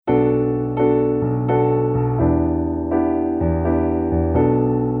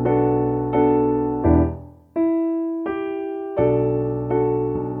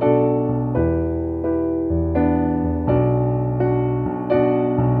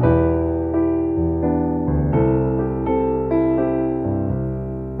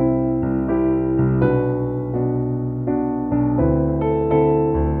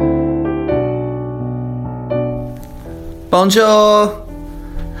Bonjour!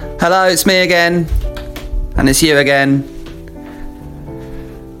 Hello, it's me again. And it's you again.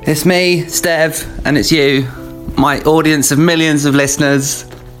 It's me, Stev, and it's you, my audience of millions of listeners.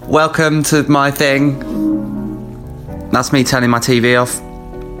 Welcome to my thing. That's me turning my TV off,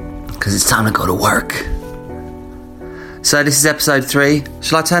 because it's time to go to work. So this is episode 3.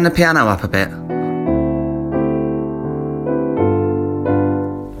 Shall I turn the piano up a bit?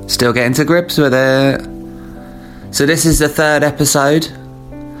 Still getting to grips with it. So this is the 3rd episode.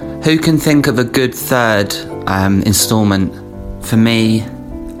 Who can think of a good 3rd instalment? For me,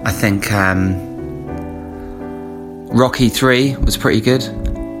 I think Rocky 3 was pretty good.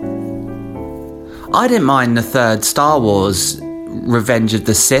 I didn't mind the 3rd Star Wars, Revenge of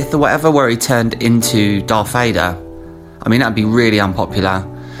the Sith or whatever, where he turned into Darth Vader. I mean, that'd be really unpopular.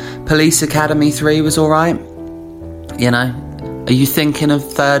 Police Academy 3 was alright. You know, are you thinking of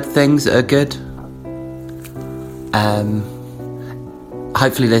 3rd things that are good?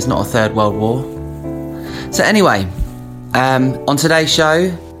 Hopefully there's not a 3rd World War. So anyway, on today's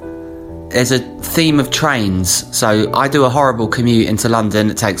show, there's a theme of trains. So I do a horrible commute into London.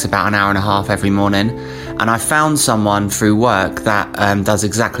 It takes about an hour and a half every morning. And I found someone through work that does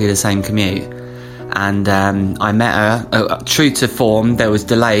exactly the same commute. And I met her. True to form, there was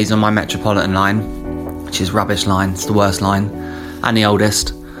delays on my Metropolitan line, which is rubbish line. It's the worst line and the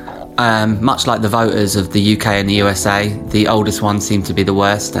oldest. Much like the voters of the UK and the USA, the oldest ones seem to be the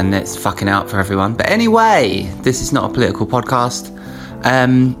worst, and it's fucking out for everyone. But anyway, this is not a political podcast.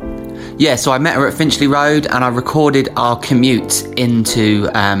 So I met her at Finchley Road, and I recorded our commute into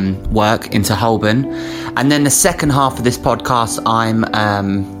work, into Holborn. And then the second half of this podcast, I'm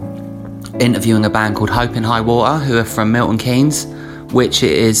interviewing a band called Hope in High Water, who are from Milton Keynes, which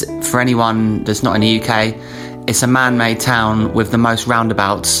is, for anyone that's not in the UK, it's a man-made town with the most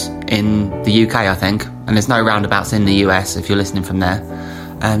roundabouts in the UK, I think. And there's no roundabouts in the US if you're listening from there.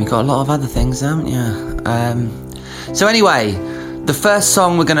 You've got a lot of other things, haven't you? So anyway, the first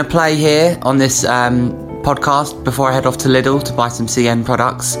song we're going to play here on this podcast before I head off to Lidl to buy some CN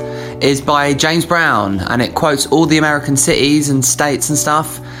products is by James Brown. And it quotes all the American cities and states and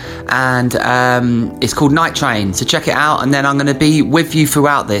stuff. And it's called Night Train, so check it out, and then I'm going to be with you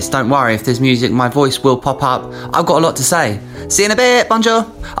throughout this. Don't worry, if there's music, my voice will pop up. I've got a lot to say. See you in a bit, bonjour.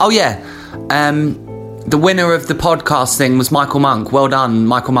 Oh yeah, the winner of the podcast thing was Michael Monk. Well done,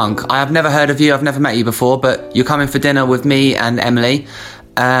 Michael Monk. I have never heard of you, I've never met you before, but you're coming for dinner with me and Emily.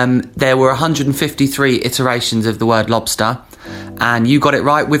 There were 153 iterations of the word lobster, and you got it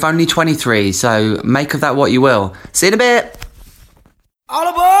right with only 23, so make of that what you will. See you in a bit. All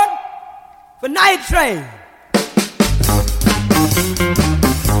aboard for Night Train.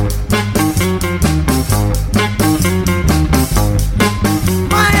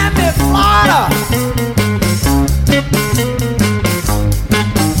 Miami, Florida.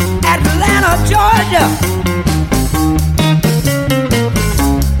 Atlanta, Georgia.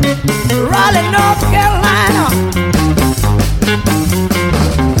 Raleigh, North Carolina.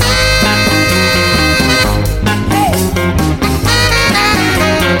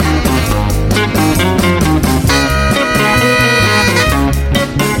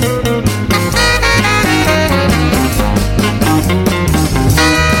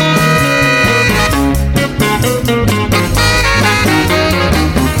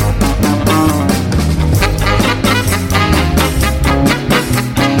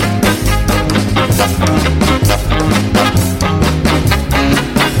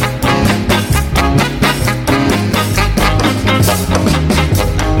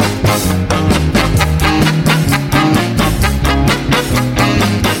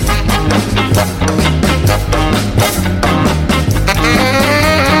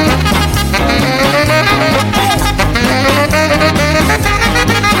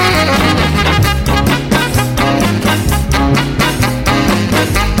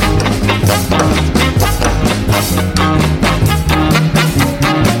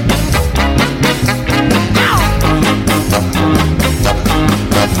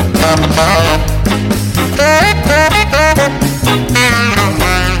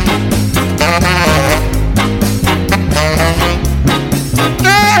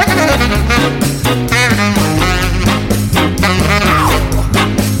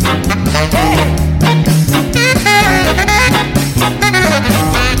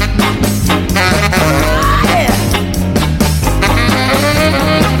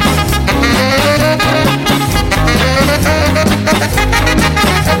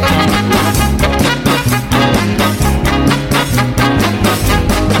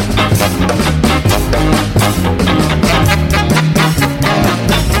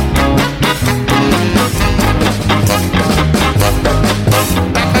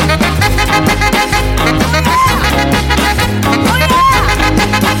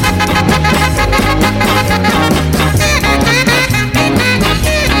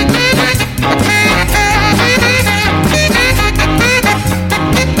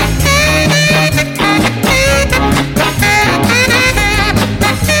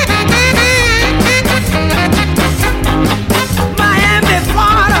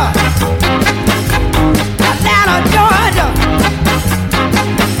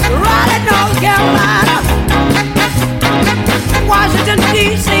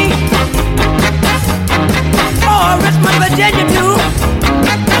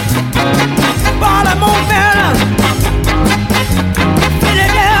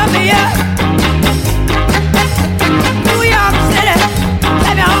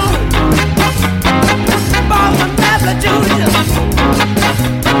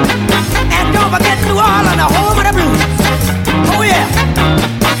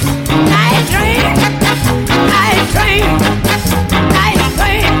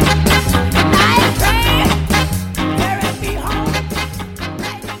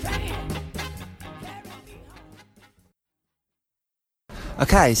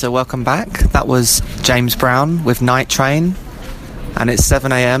 Okay, so welcome back. That was James Brown with Night Train. And it's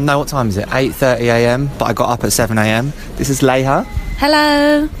 7am. No, what time is it? 8:30am, but I got up at 7am. This is Leha.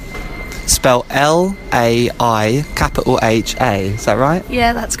 Hello. Spelled L-A-I, capital H-A. Is that right?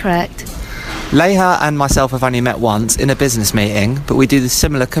 Yeah, that's correct. Leha and myself have only met once in a business meeting, but we do the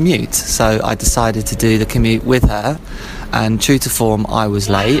similar commute. So I decided to do the commute with her. And true to form, I was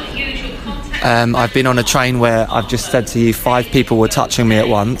late. I've been on a train where I've just said to you 5 people were touching me at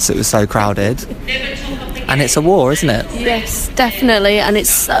once. It was so crowded. And it's a war, isn't it? Yes, definitely. And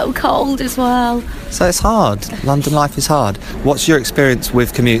it's so cold as well. So it's hard. London life is hard. What's your experience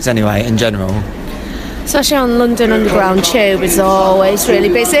with commutes anyway, in general? Especially on London Underground tube, it's always really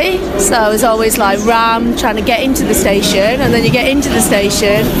busy. So it's always like rammed, trying to get into the station, and then you get into the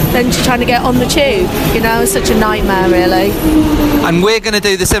station, then you're trying to get on the tube. You know, it's such a nightmare, really. And we're going to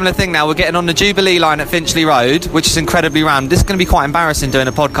do the similar thing now. We're getting on the Jubilee line at Finchley Road, which is incredibly rammed. This is going to be quite embarrassing doing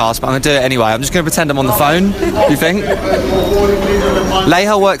a podcast, but I'm going to do it anyway. I'm just going to pretend I'm on the phone. Do you think?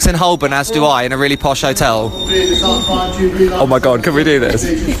 Leha works in Holborn, as do I, in a really posh hotel. Oh my God, can we do this?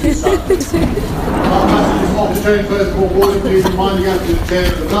 Train first before boarding, please remind you guys to return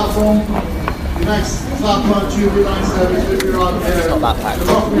to the platform. The next Southbound Jubilee line service will be arriving here. Not that packed.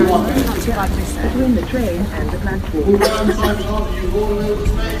 Approximately 1 minute. Between the train and the platform. We'll go inside the car to use all available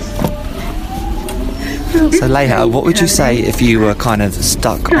space. So Leha, what would you say if you were kind of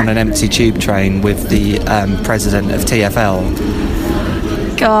stuck on an empty tube train with the president of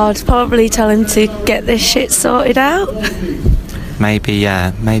TfL? God, probably tell him to get this shit sorted out. Maybe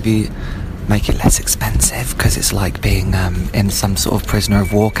make it less expensive, because it's like being in some sort of prisoner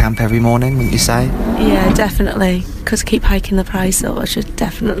of war camp every morning, wouldn't you say? Yeah, definitely. Because keep hiking the price up. I should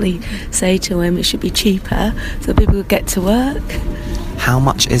definitely say to him it should be cheaper so people could get to work. How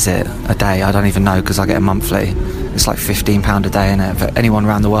much is it a day? I don't even know, because I get a monthly. It's like £15 a day, innit? For anyone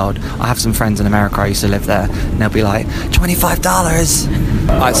around the world. I have some friends in America, I used to live there, and they'll be like, $25.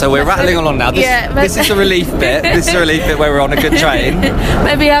 Right, so we're rattling along now. This is the relief bit. This is the relief bit where we're on a good train.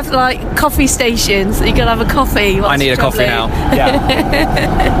 Maybe have like coffee stations so you can have a coffee. I need a coffee now. Yeah.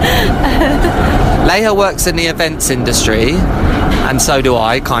 Leha works in the events industry, and so do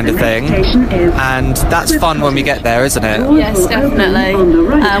I, kind of thing. And that's fun when we get there, isn't it? Yes, definitely.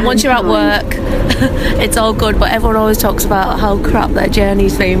 Once you're at work, it's all good, but everyone always talks about how crap their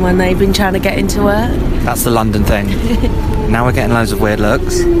journey's been when they've been trying to get into work. That's the London thing. Now we're getting loads of weird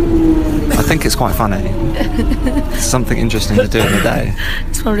looks. I think it's quite funny. It's something interesting to do in the day.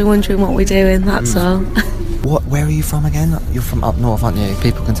 It's probably wondering what we're doing, that's all. Where are you from again? You're from up north, aren't you?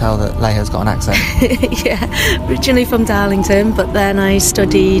 People can tell that Leha's got an accent. Yeah, originally from Darlington, but then I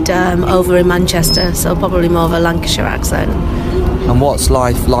studied over in Manchester, so probably more of a Lancashire accent. And what's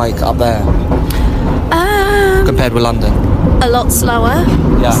life like up there compared with London? A lot slower.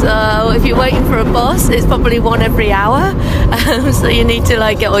 Yeah. So if you're waiting for a bus, it's probably one every hour. So you need to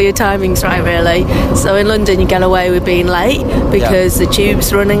like get all your timings right, really. So in London you get away with being late because the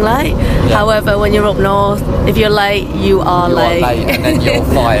tube's running late. Yeah. However, when you're up north, if you're late, you are late. And then you're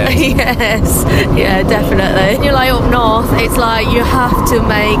fired. Yes, yeah, definitely. When you're like up north, it's like you have to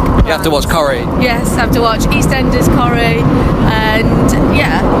make plans. You have to watch Corrie. Yes, have to watch EastEnders, Corrie, and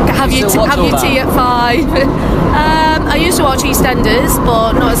have your tea at 5. I used to watch EastEnders,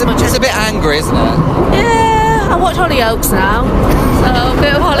 but not as much. It's a bit angry, isn't it? Yeah, I watch Hollyoaks now, so a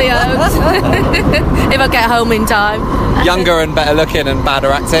bit of Hollyoaks if I get home in time. Younger and better looking and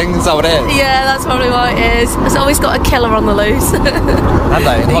badder acting, is that what it is? Yeah, that's probably what it is. It's always got a killer on the loose. Have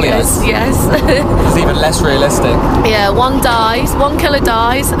they? In Hollyoaks? Yes. It's even less realistic. Yeah, one killer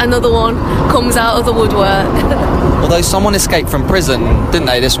dies, another one comes out of the woodwork. Although someone escaped from prison, didn't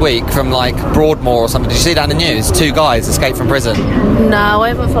they, this week, from like Broadmoor or something? Did you see that in the news? 2 guys escaped from prison. No, I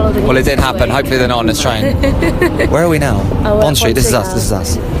haven't followed the news. Well, it did happen. Hopefully they're not on this train. Where are we now? Bond Street. This is us. This is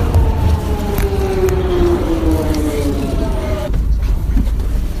us.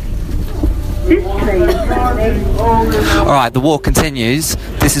 Alright, the war continues.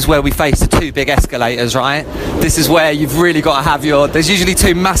 This is where we face the 2 big escalators, right? This is where you've really got to have there's usually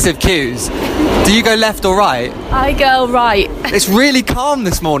 2 massive queues. Do you go left or right? I go right. It's really calm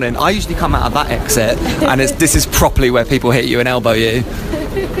this morning. I usually come out of that exit, and this is properly where people hit you and elbow you.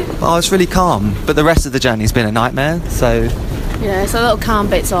 Oh, it's really calm. But the rest of the journey's been a nightmare, so... Yeah, so a little calm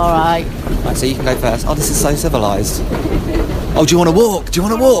bit's alright. Right, so you can go first. Oh, this is so civilised. Oh, do you want to walk? Do you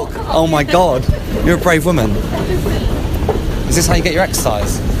want to walk? Oh my God, you're a brave woman. Is this how you get your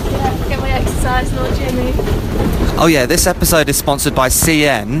exercise? Yeah, get my exercise, Lord Jimmy. Oh yeah, this episode is sponsored by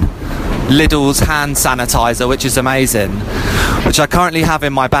CN, Lidl's hand sanitizer, which is amazing, which I currently have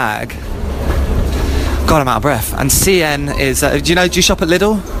in my bag. God, I'm out of breath. And CN is, do you shop at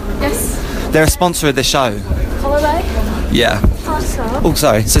Lidl? Yes. They're a sponsor of the show. Holiday? Yeah. Awesome. Oh,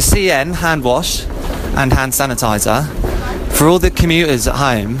 sorry. So CN, hand wash and hand sanitizer. For all the commuters at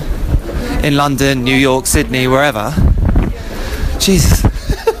home, in London, New York, Sydney, wherever. Jesus.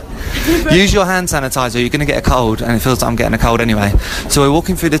 Use your hand sanitizer, you're going to get a cold, and it feels like I'm getting a cold anyway. So we're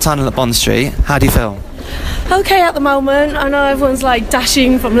walking through the tunnel at Bond Street. How do you feel? Okay at the moment. I know everyone's like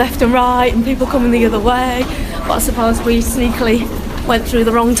dashing from left and right and people coming the other way, but I suppose we sneakily went through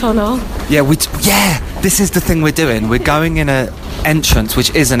the wrong tunnel. Yeah, this is the thing we're doing. We're going in an entrance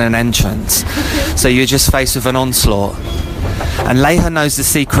which isn't an entrance. So you're just faced with an onslaught. And Leha knows the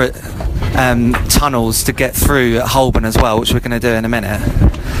secret tunnels to get through at Holborn as well, which we're going to do in a minute.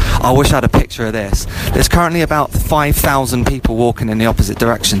 I wish I had a picture of this. There's currently about 5,000 people walking in the opposite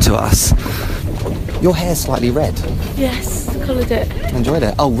direction to us. Your hair's slightly red. Yes, coloured it. Enjoyed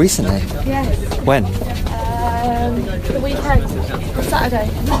it? Oh, recently? Yes. When? The weekend. Saturday.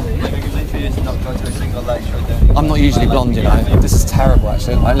 I'm not usually blonde, you know. This is terrible,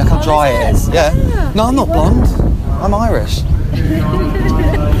 actually. Like, look how dry it is. Yeah. No, I'm not blonde. I'm Irish.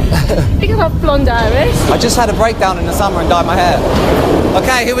 You can have blonde Irish. I just had a breakdown in the summer and dyed my hair.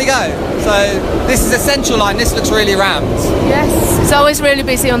 Okay, here we go. So this is a central line. This looks really rammed. Yes, it's always really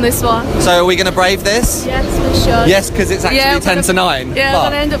busy on this one. So are we going to brave this? Yes, we should. Yes, because it's actually 10 to 9. Yeah, we're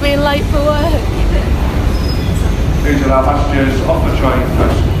going to end up being late for work. These are our passengers off the train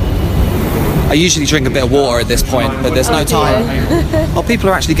first. I usually drink a bit of water at this point, but there's no time. Oh, people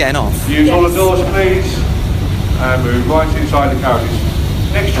are actually getting off. Use all the doors, please, and move right inside the carriages.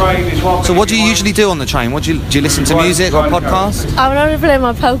 Next train is 1 minute. So what do you usually do on the train? Do you listen to music or podcast? I'm only playing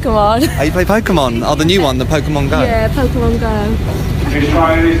my Pokemon. Oh, you play Pokemon? Oh, the new one, the Pokemon Go. Yeah, Pokemon Go. This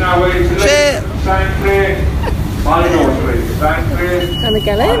train is now waiting to leave. Shit. Stand clear. Mind the doors, please. Stand clear. Gonna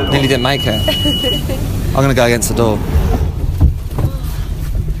get in? Nearly didn't make it. I'm going to go against the door.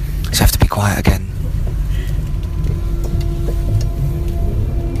 So I have to be quiet again.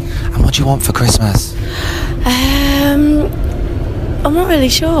 And what do you want for Christmas? I'm not really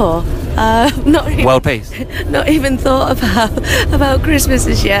sure. Not even, World peace. Not even thought about Christmas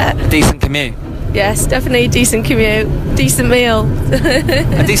as yet. Decent commute. Yes, definitely a decent commute, decent meal.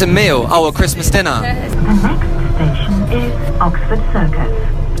 A decent meal. Oh, a Christmas dinner. The next station is Oxford Circus.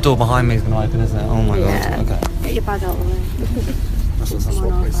 The door behind me is going to open, isn't it? Oh my Yeah. god. Okay. Get your bag out of the way.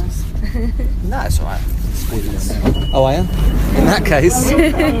 No, it's alright. Oh, are you? In that case, do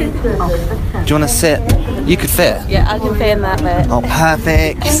you want to sit? You could fit. Yeah, I can fit in that bit. Oh,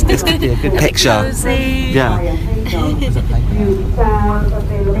 perfect. This could be a good picture. Cozy. Yeah.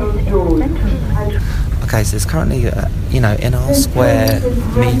 Okay, so there's currently, in our square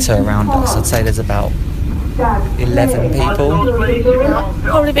metre around us, I'd say there's about 11 people.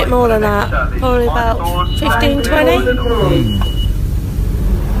 Probably a bit more than that. Probably about 15, 20.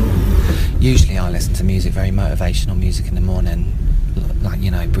 Usually I listen to music, very motivational music in the morning, like,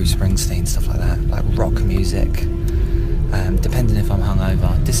 Bruce Springsteen, stuff like that, like rock music, depending if I'm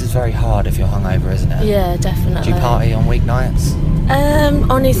hungover. This is very hard if you're hungover, isn't it? Yeah, definitely. Do you party on weeknights?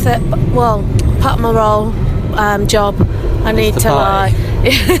 Only part of my role, job, I need to party.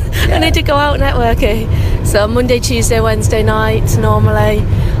 I need to go out networking. So Monday, Tuesday, Wednesday nights normally,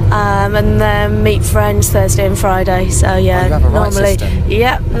 and then meet friends Thursday and Friday. So yeah, you have a right normally, system.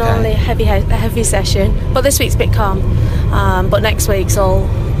 yeah, normally a heavy session. But this week's a bit calm. But next week's all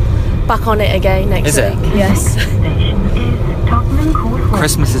back on it again. Next week, yes.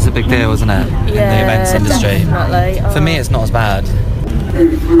 Christmas is a big deal, isn't it? In the events industry. Definitely. For me, it's not as bad.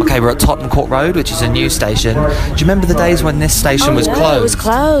 Okay, we're at Tottenham Court Road, which is a new station. Do you remember the days when this station was closed? It was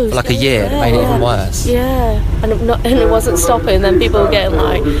closed For like a year, it made it even worse. Yeah, and it wasn't stopping. Then people were getting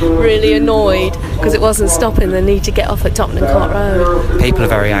like really annoyed because it wasn't stopping. They need to get off at Tottenham Court Road. People are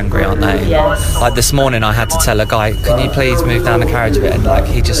very angry, aren't they? Yes. Like this morning, I had to tell a guy, "Can you please move down the carriage a bit?" And like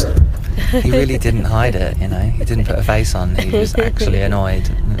he really didn't hide it. He didn't put a face on. He was actually annoyed.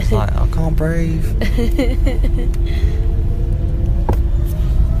 And it was like, I can't breathe.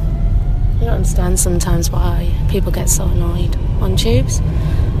 I don't understand sometimes why people get so annoyed on tubes.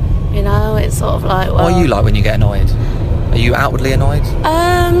 It's sort of like, well... What are you like when you get annoyed? Are you outwardly annoyed?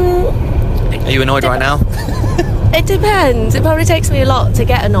 Are you annoyed right now? It depends. It probably takes me a lot to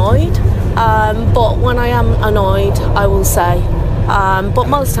get annoyed. But when I am annoyed, I will say. But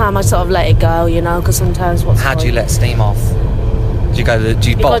most of the time I sort of let it go, because sometimes what's... How do you let steam off? Do you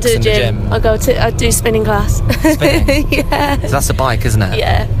box in the gym? I do spinning class. Spinning? Yeah. So that's a bike, isn't it?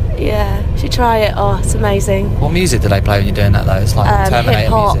 Yeah. Yeah, you should try it. Oh, it's amazing. What music do they play when you're doing that though? It's like Terminator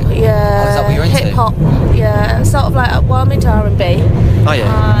hip-hop, music. yeah. Oh, is that what you're into? Hip-hop, yeah. Sort of like, well, I'm into R&B. Oh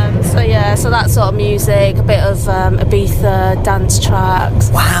yeah. So that sort of music, a bit of Ibiza dance tracks.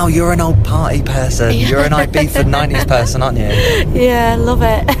 Wow, you're an old party person. You're an Ibiza 90s person, aren't you? Yeah, love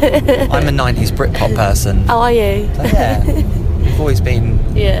it. I'm a 90s Britpop person. How are you? So, yeah. We've always been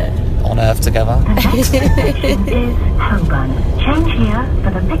on Earth together. Next station is Holborn. Change here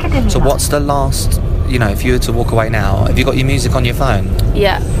for the Piccadilly So line. what's the last, if you were to walk away now, have you got your music on your phone?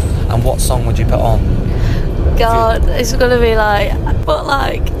 Yeah. And what song would you put on? God, it's gonna be like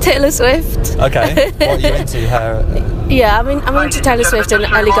Taylor Swift. Okay. What are you into? Yeah, I'm into Taylor Swift and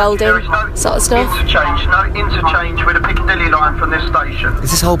Ellie Goulding sort of stuff. No interchange with a Piccadilly line from this station.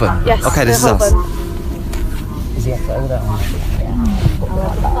 Is this Holborn? Yes. Okay, this is Holborn. us. Is he over there?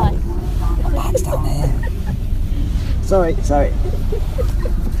 That's down here. Sorry.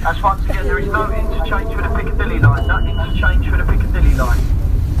 As once again, there is no interchange with a Piccadilly line. No interchange with a Piccadilly line.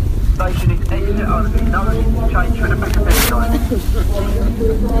 Station is exit only. No interchange with a Piccadilly line.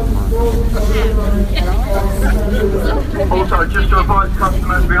 Also, just to advise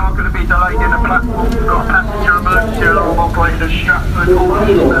customers, we are going to be delayed in the platform. We've got a passenger emergency alarm operator Stratford.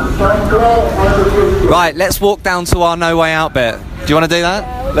 Right, let's walk down to our no way out bit. Do you want to do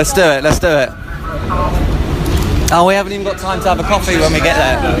that? Let's do it. Oh, we haven't even got time to have a coffee when we get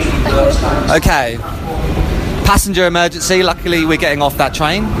there. Okay. Passenger emergency. Luckily, we're getting off that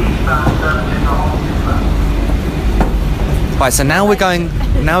train. Right, so now we're going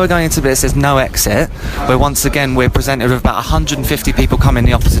into this. There's no exit. Where once again we're presented with about 150 people coming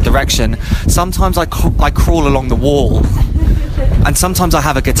the opposite direction. Sometimes I crawl along the wall, and sometimes I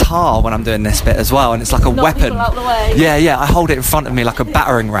have a guitar when I'm doing this bit as well, and it's like a weapon. People out the way. Yeah. I hold it in front of me like a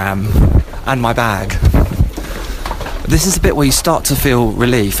battering ram, and my bag. This is the bit where you start to feel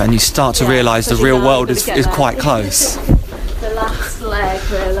relief and you start to realise the real world is quite close. The last leg,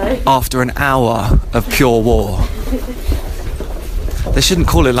 really. After an hour of pure war. They shouldn't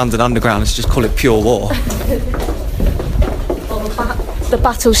call it London Underground, let's just call it pure war. The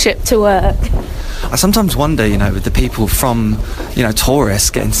battleship to work. I sometimes wonder, with the people from, tourists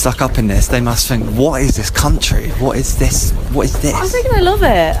getting stuck up in this, they must think, what is this country? What is this? I think they love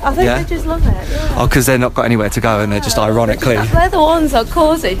it. I think they just love it. Yeah. Oh, because they've not got anywhere to go and they're just ironically... They're the ones that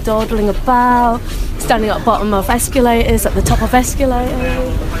cause it, dawdling about, standing at the bottom of escalators, at the top of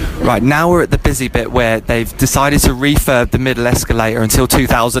escalators. Right, now we're at the busy bit where they've decided to refurb the middle escalator until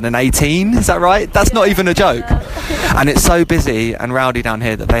 2018. Is that right? That's not even a joke. And it's so busy and rowdy down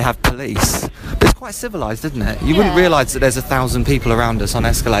here that they have police. But it's quite civilised, isn't it? You wouldn't realise that there's 1,000 people around us on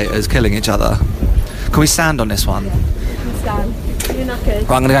escalators killing each other. Can we stand on this one? Stand. You're knackered.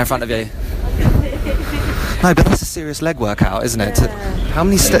 Right, I'm going to go in front of you. No, but that's a serious leg workout, isn't it? How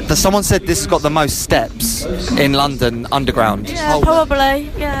many steps? Someone said this has got the most steps in London Underground. Yeah,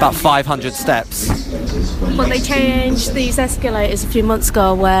 probably. Yeah. About 500 steps. But they changed these escalators a few months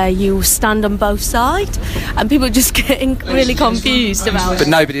ago where you stand on both sides, and people are just getting really confused about it. But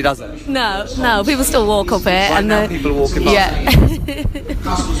nobody does it. No, people still walk up it. Right now people are walking past. Yeah.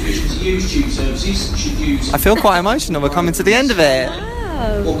 I feel quite emotional. We're coming to the end of it.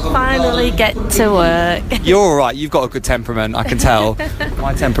 Finally get to work. You're all right. You've got a good temperament. I can tell.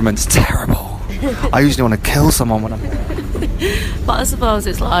 My temperament's terrible. I usually want to kill someone when I'm... But I suppose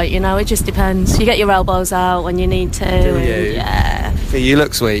it's like, it just depends. You get your elbows out when you need to. Do you? Yeah. See, you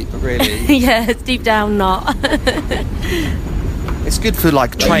look sweet, but really... Yeah, deep down not. It's good for,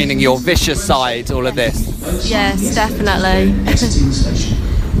 training your vicious side, all of this. Yes, definitely.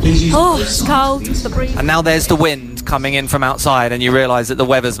 Oh, it's cold. The breeze. And now there's the wind coming in from outside, and you realise that the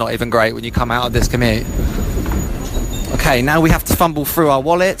weather's not even great when you come out of this commute. Okay, now we have to fumble through our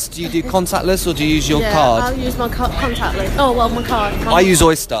wallets. Do you do contactless or do you use your card? I'll use my contactless. Oh, well, my card. I use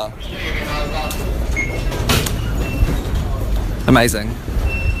Oyster. Amazing.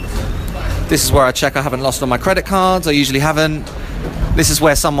 This is where I check I haven't lost all my credit cards. I usually haven't. This is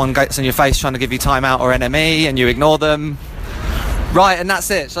where someone gets in your face trying to give you time out or NME and you ignore them. Right, and that's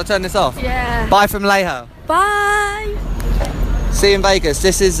it. Shall I turn this off? Yeah. Bye from Leho. Bye. See you in Vegas.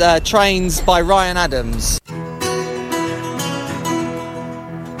 This is Trains by Ryan Adams.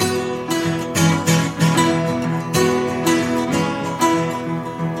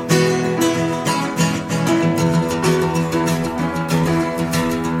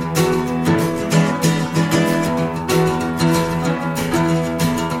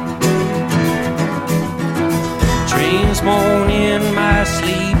 Moan in my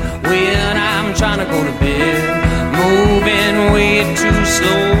sleep when I'm trying to go to bed. Moving way too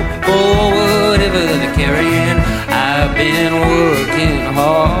slow for whatever they're carrying. I've been working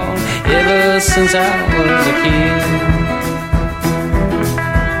hard ever since I was a kid.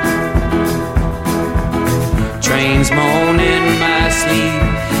 Trains moan in my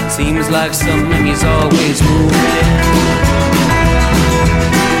sleep, seems like something is always moving.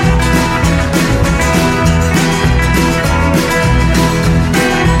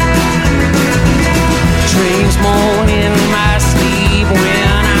 Trains moan in my sleep when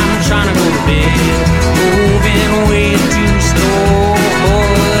I'm trying to go to bed. Moving way too slow,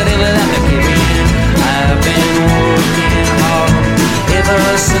 whatever that may be. I've been working hard ever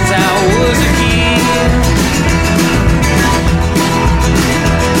since I was a kid.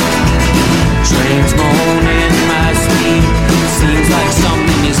 Trains moan in my sleep, seems like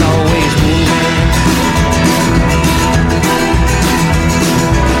something is always moving.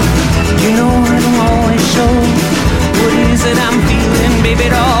 You know I don't always show what is it I'm feeling, baby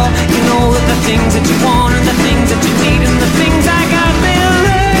doll. You know that the things that you want and the things that you need and the things I got there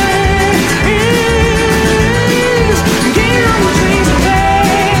is getting on the trains of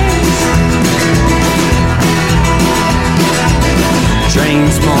face.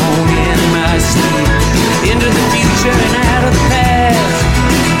 Trains moan in my sleep, into the future and out of the past.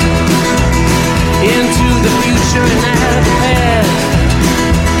 Into the future and out of the past.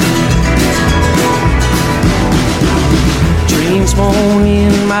 Trains moan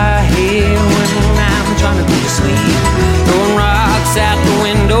in my head when I'm trying to go to sleep. Throwing rocks out the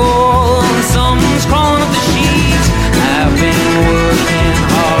window and someone's crawling up the sheets. I've been working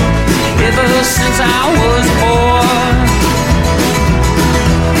hard ever since I was born.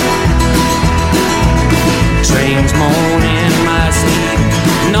 Trains moan in my sleep,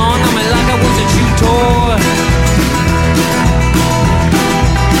 gnawing on me like I was a chew toy.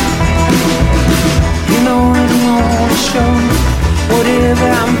 You know I don't wanna show whatever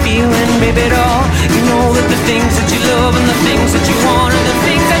I'm feeling, baby doll. You know that the things that you love and the things that you want and the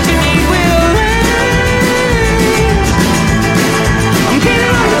things that you need will last. I'm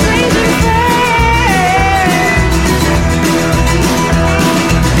getting on the trains and fast.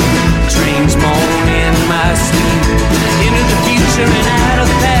 Trains moan in my sleep, into the future and out of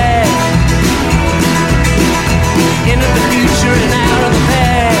the past. Into the future and out of the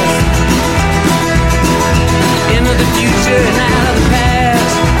past. Into the future and out of the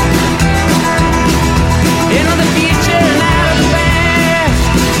past. Into the future and out of the past.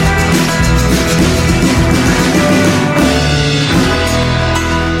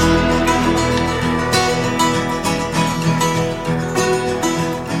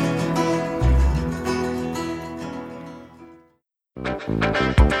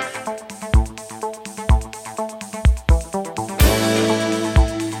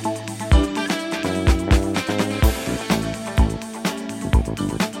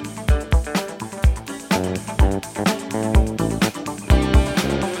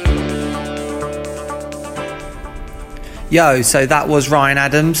 Yo, so that was Ryan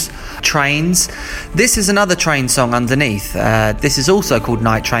Adams, Trains. This is another Train song underneath. This is also called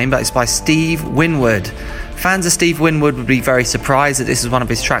Night Train, but it's by Steve Winwood. Fans of Steve Winwood would be very surprised that this is one of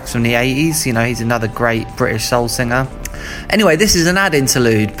his tracks from the 80s. You know, he's another great British soul singer. Anyway, this is an ad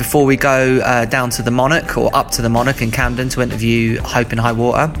interlude before we go down to the Monarch, or up to the Monarch in Camden to interview Hope in High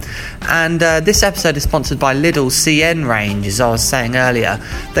Water. And this episode is sponsored by Lidl's CN range, as I was saying earlier.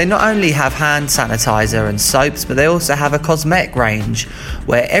 They not only have hand sanitizer and soaps, but they also have a cosmetic range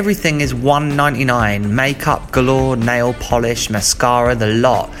where everything is $1.99. Makeup galore, nail polish, mascara, the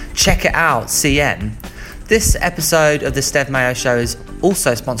lot. Check it out, CN. This episode of the Stev Mayo Show is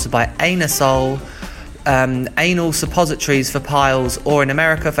also sponsored by Anusol, anal suppositories for piles, or in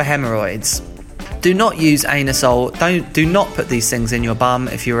America for hemorrhoids. Do not use Anusol. Do not put these things in your bum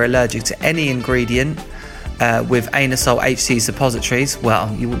if you're allergic to any ingredient with Anusol HC suppositories. Well,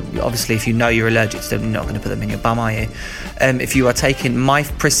 obviously if you know you're allergic to them, you're not going to put them in your bum, are you? If you are taking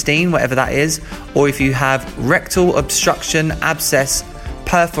Mifepristine, whatever that is, or if you have rectal obstruction, abscess,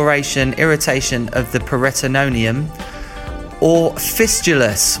 perforation, irritation of the peritoneum, or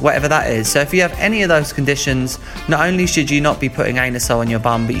fistulus, whatever that is. So if you have any of those conditions, not only should you not be putting Anusol in your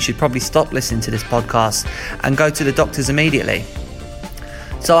bum, but you should probably stop listening to this podcast and go to the doctors immediately.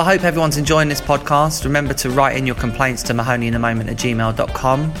 So I hope everyone's enjoying this podcast. Remember to write in your complaints to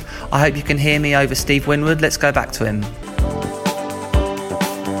mahoneyinamoment@gmail.com. I hope you can hear me over Steve Winwood. Let's go back to him.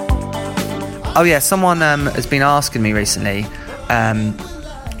 Oh yeah, someone has been asking me recently,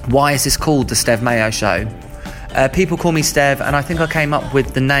 why is this called the Stev Mayo Show? People call me Stev, and I think I came up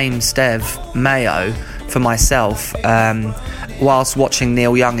with the name Stev Mayo for myself whilst watching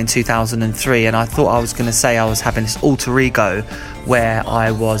Neil Young in 2003, and I thought I was going to say I was having this alter ego where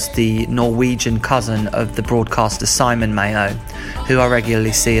I was the Norwegian cousin of the broadcaster Simon Mayo, who I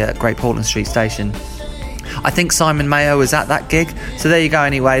regularly see at Great Portland Street Station. I think Simon Mayo was at that gig. So there you go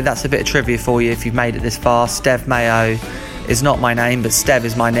anyway, that's a bit of trivia for you if you've made it this far. Stev Mayo is not my name, but Stev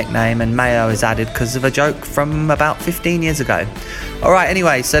is my nickname, and Mayo is added because of a joke from about 15 years ago. Alright,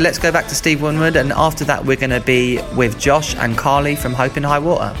 anyway, so let's go back to Steve Winwood, and after that we're going to be with Josh and Carly from Hope in High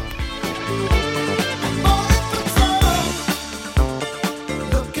Water.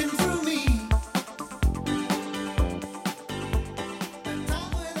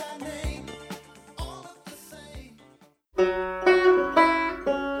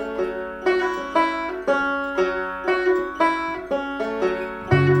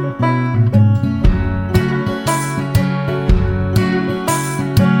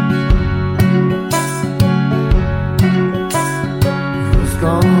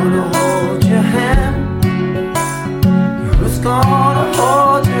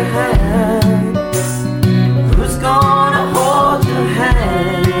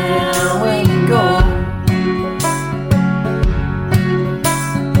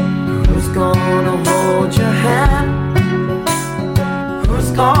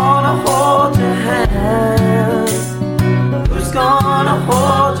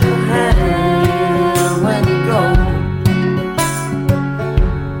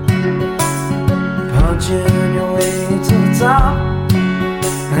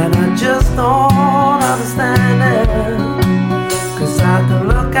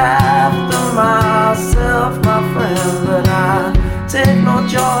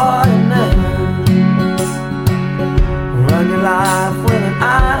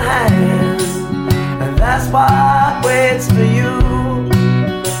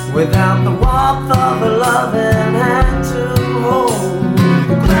 Without the warmth of a loving hand to hold,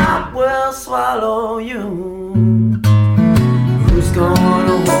 the crowd will swallow you. Who's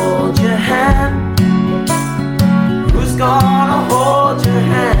gonna hold your hand? Who's gonna hold your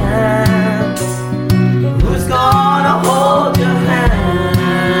hand? Who's gonna hold your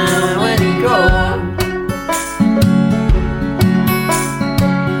hand when you go?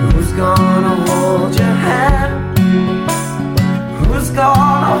 Who's gonna hold your hand? Who's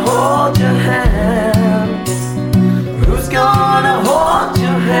gonna hold your hand? Who's gonna hold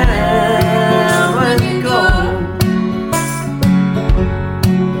your hand when you go?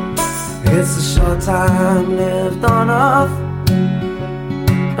 It's a short time lived on earth,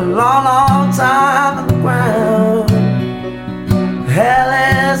 a long, long time on the ground.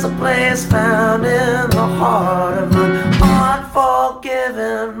 Hell is a place found in the heart of an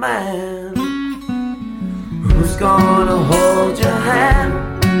unforgiving man. Who's gonna hold your hand?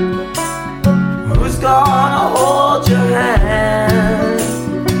 Who's gonna hold your hand?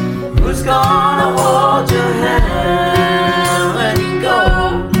 Who's gonna hold your hand when you go?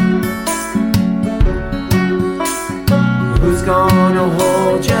 Who's gonna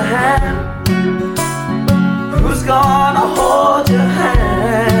hold your hand? Who's gonna hold your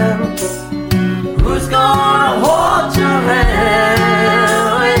hand? Who's gonna hold your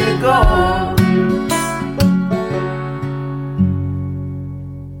hand when you go?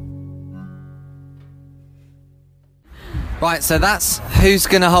 Right, so that's Who's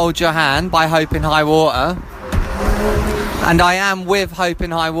Gonna Hold Your Hand by Hope in High Water. And I am with Hope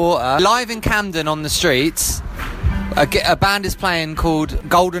in High Water. Live in Camden on the streets, a band is playing called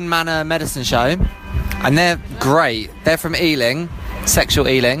Golden Manor Medicine Show. And they're great. They're from Ealing, sexual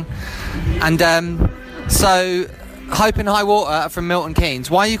Ealing. And so Hope in High Water are from Milton Keynes.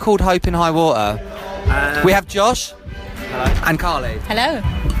 Why are you called Hope in High Water? We have Josh. Hello. And Carly. Hello.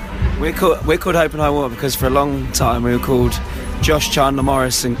 We're called Hope in High Water because for a long time we were called Josh Chandler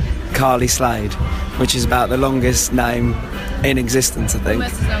Morris and Carly Slade, which is about the longest name in existence, I think.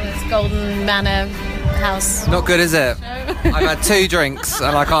 Almost as long as Golden Manor House. Not good, is it? No. I've had 2 drinks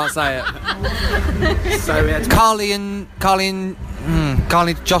and I can't say it. So we had Carly,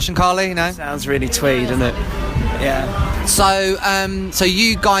 Josh and Carly, you know? Sounds really tweed, doesn't it? Yeah. So, so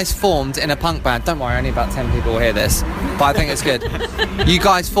you guys formed in a punk band. Don't worry, only about 10 people will hear this, but I think it's good. You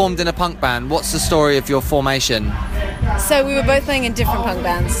guys formed in a punk band. What's the story of your formation? So we were both playing in different punk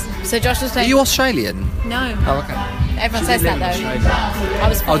bands. So Josh was Are playing... you Australian? No. Oh, okay. Everyone says that though. I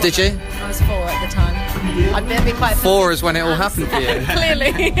was 4. Oh, did you? I was 4 at the time. I've been quite... 4 is when it all happened for you.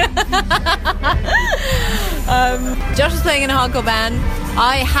 Clearly. Josh was playing in a hardcore band.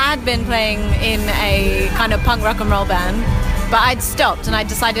 I had been playing in a kind of punk rock and roll band, but I'd stopped and I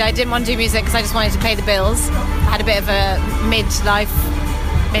decided I didn't want to do music because I just wanted to pay the bills. I had a bit of a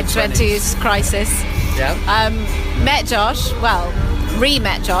mid-20s crisis. Yeah. Met Josh. Well,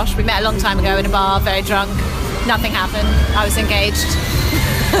 re-met Josh. We met a long time ago in a bar, very drunk. Nothing happened. I was engaged.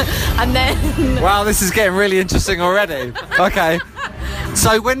 And then... Wow, this is getting really interesting already. Okay.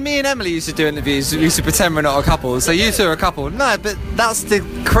 So when me and Emily used to do interviews, we used to pretend we're not a couple. So you two are a couple. No, but that's the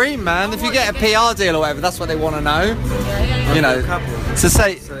cream, man. If you get a PR deal or whatever, that's what they want to know. You know. So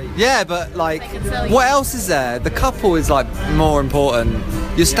say, yeah, but like, what else is there? The couple is like more important.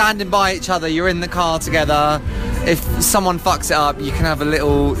 You're standing by each other. You're in the car together. If someone fucks it up, you can have a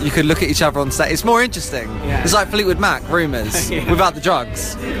little. You could look at each other on stage. It's more interesting. Yeah. It's like Fleetwood Mac, Rumours, without the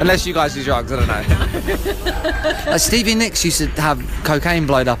drugs. Unless you guys do drugs, I don't know. Stevie Nicks used to have cocaine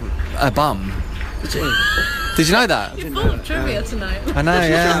blowed up a bum. Did you know that? You're full of trivia tonight. I know,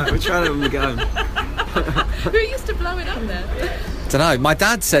 yeah. We tried it when we go. Who used to blow it up there? Don't know. My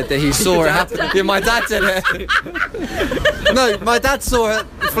dad said that he saw it happen. Yeah, my dad did it. No, my dad saw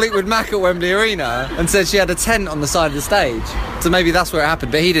Fleetwood Mac at Wembley Arena and said she had a tent on the side of the stage. So maybe that's where it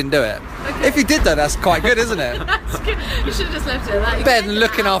happened, but he didn't do it. Okay. If he did though, that's quite good, isn't it? That's good. You should have just left it at that. Better than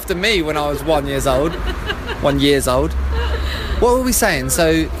looking after me when I was 1 year old. 1 year old. What were we saying? So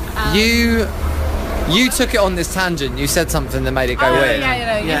you took it on this tangent. You said something that made it go weird.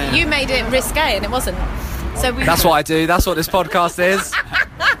 Yeah. You made it risque and it wasn't. So that's what I do. That's what this podcast is.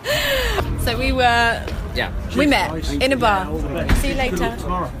 So we were... Yeah. We met in a bar. See you later.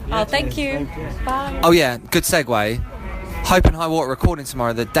 Oh, thank you. Bye. Oh yeah, good segue. Hope and High Water recording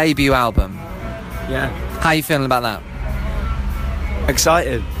tomorrow, the debut album. Yeah. How are you feeling about that?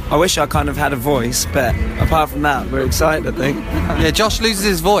 Excited. I wish I kind of had a voice, but apart from that, we're excited, I think. Yeah, Josh loses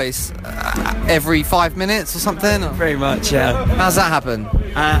his voice every 5 minutes or something? Pretty much, yeah. How's that happen?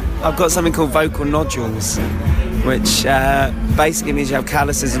 I've got something called vocal nodules, which basically means you have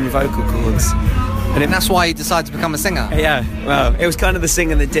calluses in your vocal cords. And that's why you decided to become a singer? Yeah, well, it was kind of the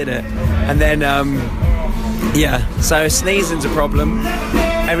singing that did it. And then, so sneezing's a problem.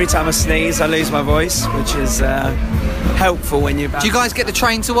 Every time I sneeze, I lose my voice, which is helpful when you're... Do you guys get the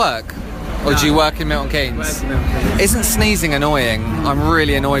train to work? Or do you work in Milton Keynes? Isn't sneezing annoying? I'm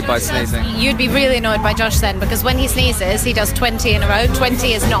really annoyed by sneezing. You'd be really annoyed by Josh then, because when he sneezes, he does 20 in a row.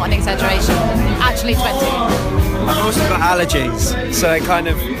 20 is not an exaggeration. Actually 20. I've also got allergies, so they kind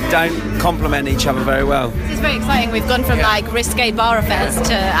of don't complement each other very well. This is very exciting. We've gone from like risque bar affairs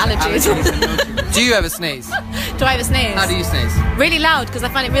to allergies. Do you ever sneeze? Do I ever sneeze? How do you sneeze? Really loud, because I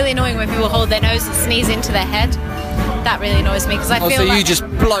find it really annoying when people hold their nose and sneeze into their head. That really annoys me, because I feel so like... you just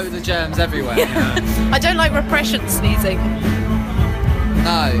blow the germs everywhere? Yeah. I don't like repression sneezing.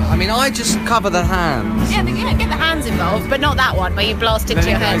 No, I mean, I just cover the hands. Yeah, get the hands involved, but not that one where you blast into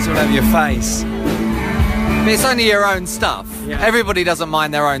your head. It goes all over your face. I mean, it's only your own stuff. Yeah. Everybody doesn't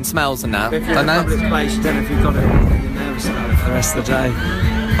mind their own smells and that. If you're in a public place, you don't know if you've got it in your nervous system for the rest of the day.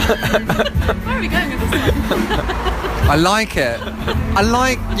 Where are we going with this one? I like it. I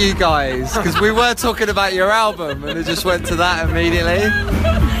like you guys, because we were talking about your album and it just went to that immediately.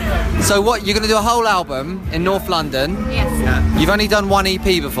 So what, you're going to do a whole album in North London? Yes. Yeah. You've only done one EP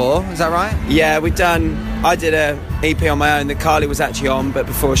before, is that right? Yeah, I did a EP on my own that Carly was actually on, but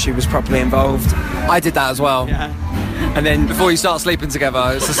before she was properly involved. I did that as well. Yeah. And then... Before you start sleeping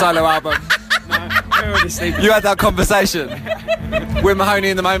together, it's a solo album. No, we're already sleeping. You had that conversation. We're Mahoney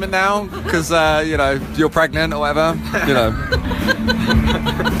in the moment now, because, you're pregnant or whatever,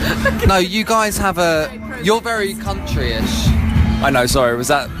 No, you guys have you're very country-ish. I know, sorry, was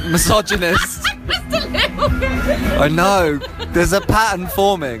that misogynist? I know, there's a pattern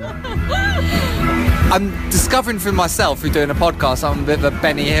forming. I'm discovering for myself through doing a podcast, I'm a bit of a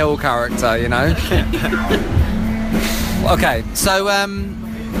Benny Hill character, Okay, so,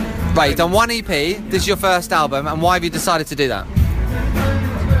 right, you've done one EP, this is your first album, and why have you decided to do that?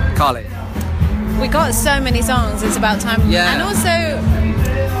 Carly? We got so many songs, it's about time. Yeah. And also,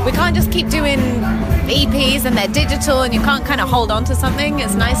 we can't just keep doing EPs and they're digital and you can't kind of hold on to something.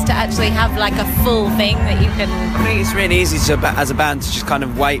 It's nice to actually have like a full thing that you can... I think it's really easy as a band to just kind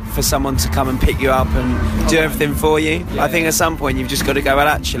of wait for someone to come and pick you up and do everything for you. I think at some point you've just got to go, well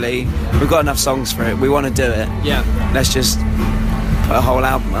actually, we've got enough songs for it, we want to do it. Yeah. Let's just put a whole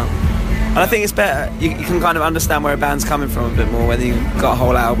album up. And I think it's better, you can kind of understand where a band's coming from a bit more when you've got a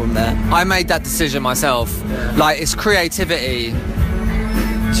whole album there. I made that decision myself. Yeah. Like, it's creativity.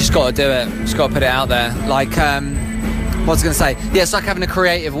 You just got to do it. Just got to put it out there. Like, what was I going to say? Yeah, it's like having a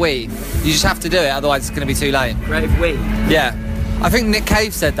creative Wii. You just have to do it, otherwise it's going to be too late. Creative Wii? Yeah. I think Nick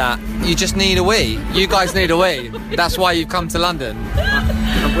Cave said that. You just need a Wii. You guys need a Wii. That's why you've come to London.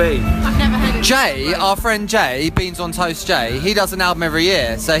 A Wii? I've never heard of Jay, our friend Jay, Beans on Toast Jay, he does an album every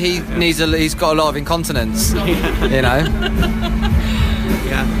year, so he's got a lot of incontinence, Yeah.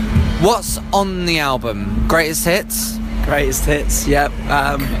 What's on the album? Greatest hits? Greatest hits, yep.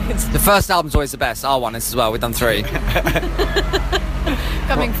 The first album's always the best. Our one is as well. We've done 3.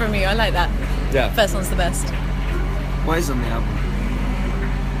 Coming from you, I like that. Yeah. First one's the best. What is on the album?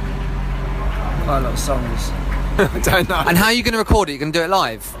 Quite a lot of songs. I don't know. And how are you going to record it? You're going to do it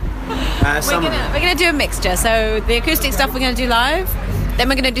live? We're gonna do a mixture. So the acoustic stuff we're gonna do live. Then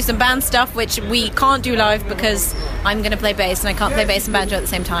we're gonna do some band stuff, which we can't do live because I'm gonna play bass and I can't play bass and banjo at the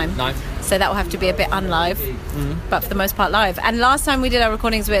same time. Nice. So that will have to be a bit unlive, but for the most part live. And last time we did our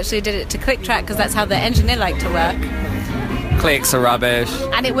recordings, we actually did it to click track because that's how the engineer liked to work. Clicks are rubbish.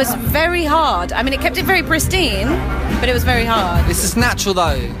 And it was very hard. I mean, it kept it very pristine, but it was very hard. This is natural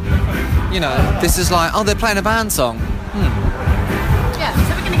though. You know, this is like, oh, they're playing a band song. Yeah,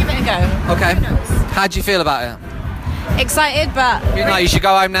 so we're gonna give it a go. Okay. How do you feel about it? Excited, but You know, you should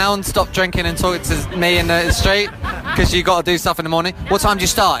go home now and stop drinking and talking to me in the street because you got to do stuff in the morning. What time do you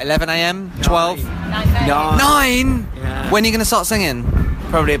start? 11 a.m? 12? 9:30. 9? Yeah. When are you going to start singing?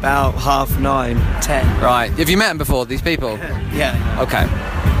 Probably about 9:30, 10. Right. Have you met them before, these people? Yeah. Okay.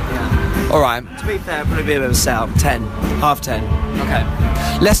 Yeah. All right. To be fair, probably be a bit of a setup. 10. 10:30. Okay.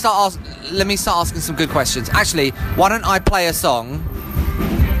 Let me start asking some good questions. Actually, why don't I play a song?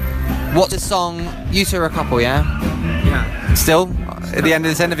 What's the song? You two are a couple, yeah? Yeah. Still? At the end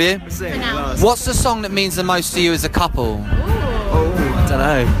of this interview? now. What's the song that means the most to you as a couple? Oh, I don't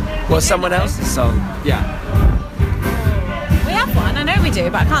know. What's someone else's song? Yeah. We have one, I know we do,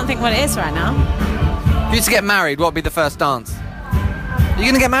 but I can't think what it is right now. If you were to get married, what would be the first dance? Are you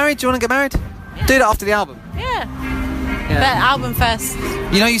going to get married? Do you want to get married? Do that after the album. Yeah. But album first.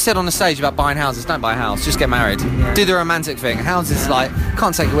 You know, you said on the stage about buying houses. Don't buy a house. Just get married. Do the romantic thing. Houses, like,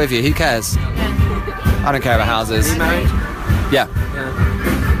 can't take it with you. Who cares? I don't care about houses. Are you married? Yeah.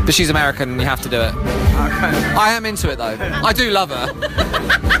 But she's American and you have to do it. Okay. I am into it though. I do love her.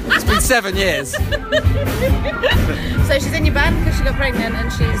 It's been 7 years. So she's in your band because she got pregnant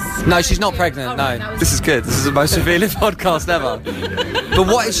and she's... No, she's not pregnant, no. This is good. This is the most revealing podcast ever. But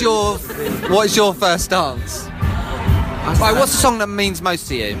what is your first dance? Right, what's the song that means most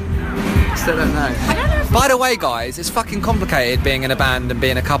to you? Still don't know. By the way, guys, it's fucking complicated being in a band and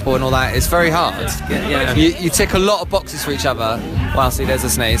being a couple and all that. It's very hard. Yeah. You tick a lot of boxes for each other. Well, see, there's a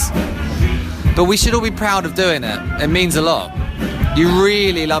sneeze. But we should all be proud of doing it. It means a lot. You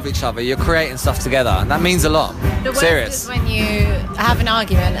really love each other. You're creating stuff together, and that means a lot. The worst Serious. is when you have an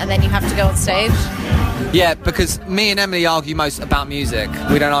argument and then you have to go on stage. Yeah, because me and Emily argue most about music.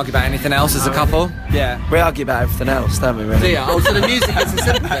 We don't argue about anything else as a couple. Yeah. We argue about everything else, don't we, really? Do you? Oh, so the music is the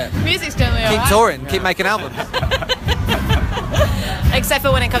simple bit. Music's generally Keep alright. touring, keep making albums. Except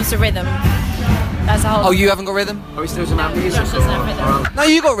for when it comes to rhythm. That's a whole... Oh, you haven't got rhythm? Are we still talking about music? Josh doesn't have rhythm. No,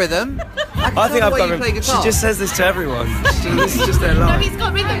 you got rhythm. I think I've got you play rhythm. She guitar. just says this to everyone. This is just their No, line. he's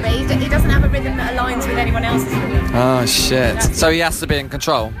got rhythm, but he doesn't have a rhythm that aligns with anyone else's rhythm. Oh shit! So he has to be in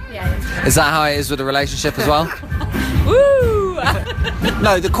control. Yeah. Is that how it is with a relationship as well? Woo!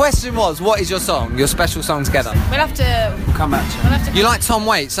 No, the question was, what is your song? Your special song together? We'll have to... Come back to We'll have to... You like Tom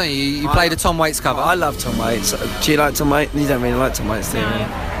Waits, don't you? You played a Tom Waits cover. I love Tom Waits. Do you like Tom Waits? You don't really like Tom Waits, do you? No.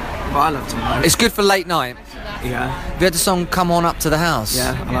 But I love Tom Waits. It's good for late night. Yeah. Have you had the song "Come On Up to the House"?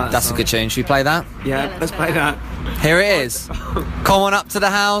 Yeah, I like that That's song. a good tune. Should we play that? Yeah, let's play that. Here it is. "Come On Up to the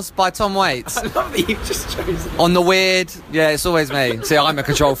House" by Tom Waits. I love that you just chose it. On the weird. Yeah, it's always me. See, I'm a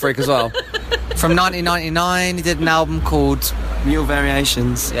control freak as well. From 1999, he did an album called Mule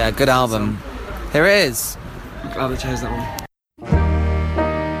Variations. Yeah, good album. Here it is. I'm glad I chose that one.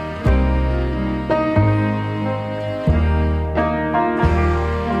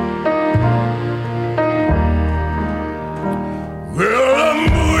 Well, the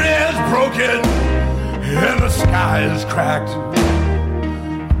moon is broken and the sky is cracked.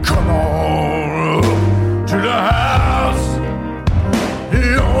 Come on to the house.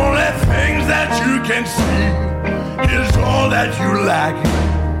 The only things that you can see is all that you lack.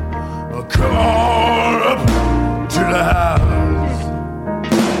 Come on up to the house.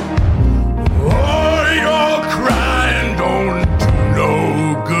 Oh, your crying don't do no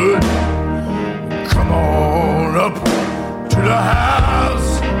good. Come on up to the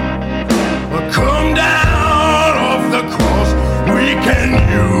house. Come down off the cross. We can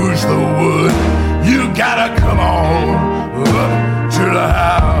use the wood. You gotta come on up to the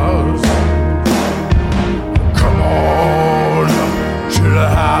house. Come on up to the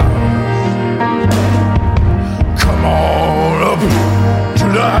house. Come on up to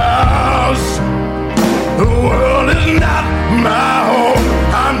the house. The world is not my home.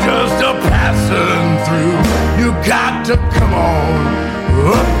 I'm just a passing through. You got to come on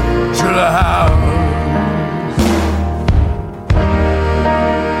up to the house.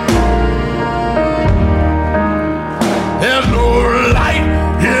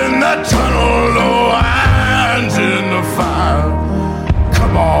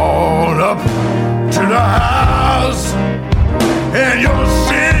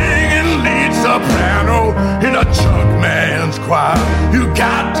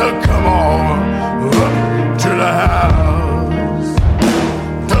 got to come on up to the house.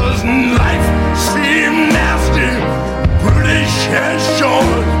 Doesn't life seem nasty, British and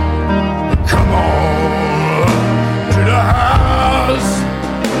short? Come on up to the house.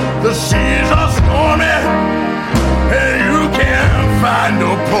 The seas are stormy and you can't find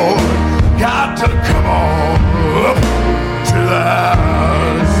no port. Got to come on up to the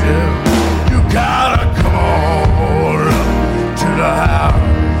house, yeah. You gotta come on up to the house.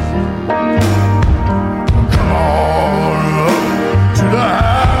 Come on up to the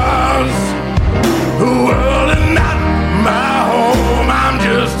house. The world is not my home, I'm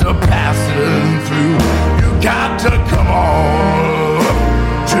just a passing through. You got to come on up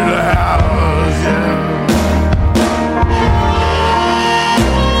to the house, yeah.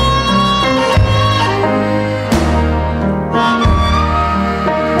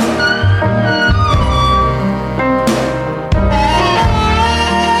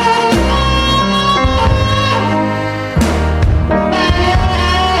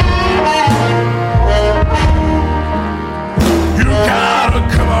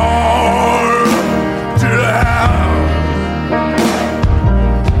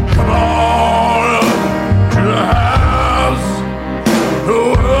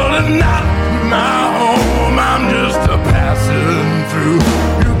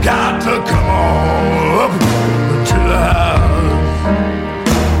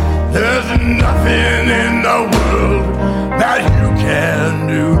 Nothing in the world that you can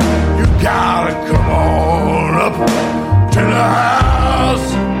do. You gotta come on up to the house.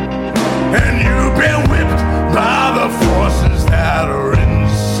 And you've been whipped by the forces that are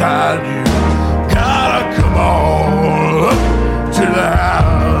inside you. Gotta come on up to the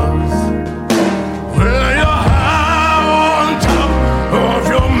house. Well, you're high on top of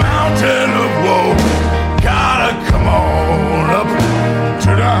your mountain of woe. Gotta come on up to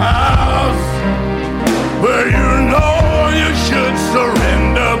the house. Well, you know you should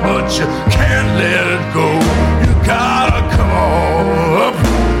surrender, but you can't let it go. You gotta come on up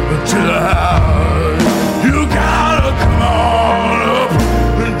to the house. You gotta come on up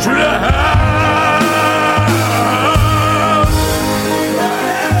to the house.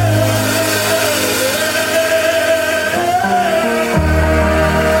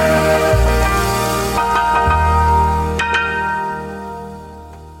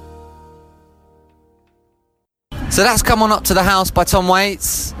 So that's Come On Up to the House by Tom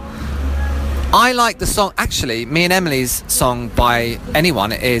Waits. I like the song, actually, me and Emily's song by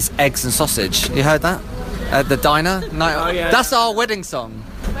anyone is Eggs and Sausage. You heard that? At the diner? No, yeah. That's our wedding song.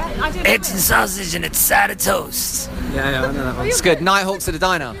 Eggs and sausage and a side of toast. Yeah, I know that one. It's good. Nighthawks at the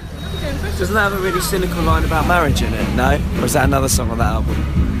diner. Doesn't that have a really cynical line about marriage in it? No? Or is that another song on that album?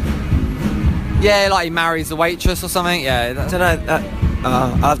 Yeah, like he marries the waitress or something. Yeah. I don't know.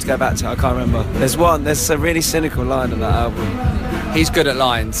 I'll have to go back to it. I can't remember. There's a really cynical line on that album. He's good at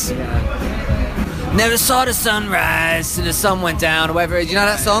lines. Yeah. Never saw the sunrise till the sun went down, or whatever it is. You know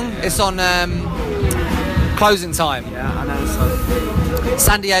that song? It's on Closing Time. Yeah, I know the song.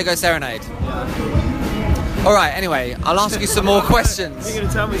 San Diego Serenade. Yeah. Alright, anyway, I'll ask you some more questions. You're going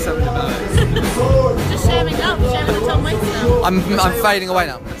to tell me something about it. Just sharing the Tom Waits now. I'm fading away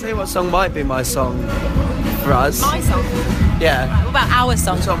now. I'll tell you what song might be my song for us. My song? Yeah. Right, what about our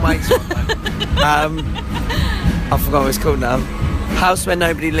song? Tom Waits. I forgot what it's called now. House Where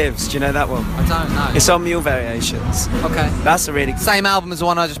Nobody Lives. Do you know that one? I don't know. It's on Mule Variations. Okay. That's a really... Same album as the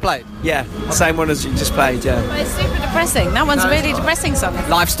one I just played? Yeah, okay. Same one as you just played, yeah. But it's super depressing. That one's really depressing song.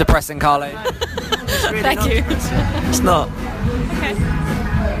 Life's depressing, Carly. Really Thank you. It's not. Okay.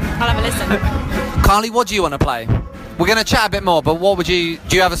 I'll have a listen. Carly, what do you want to play? We're going to chat a bit more, but what would you...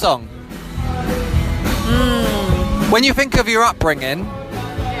 Do you have a song? When you think of your upbringing,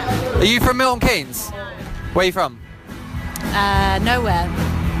 are you from Milton Keynes? Where are you from? Nowhere.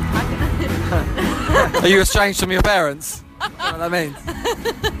 Are you estranged from your parents? You know what that means?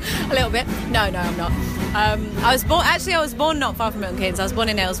 A little bit. No, I'm not. I was born not far from Milton Keynes. I was born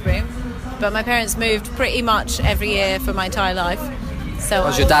in Aylesbury, but my parents moved pretty much every year for my entire life. So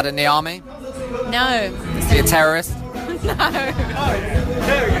was your dad in the army? No. Is he a terrorist? No.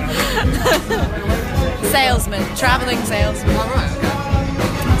 Salesman, travelling salesman. Oh, right,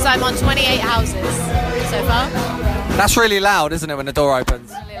 okay. So I'm on 28 houses so far. That's really loud, isn't it, when the door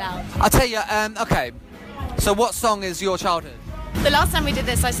opens? Really loud. I'll tell you, okay, so what song is your childhood? The last time we did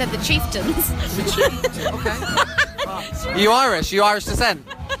this, I said the Chieftains. The Chieftains, okay. Are you Irish? Are you Irish descent?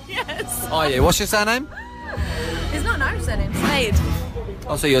 Yes. Are you? What's your surname? It's not an Irish surname, Slade.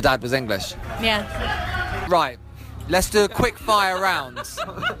 Oh, so your dad was English? Yeah. Right, let's do a quick fire round.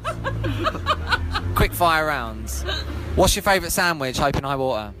 quick fire rounds. What's your favourite sandwich, Hope and High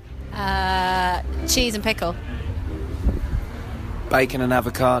Water? Cheese and pickle. Bacon and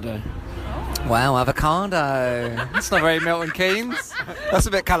avocado. Wow, avocado. That's not very Milton Keynes. That's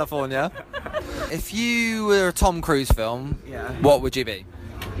a bit California. If you were a Tom Cruise film, what would you be?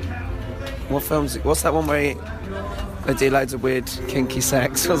 What film's it? What's that one where they do loads of weird kinky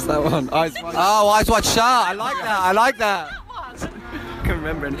sex? What's that one? Eyes Wide Shut. I like that. I can't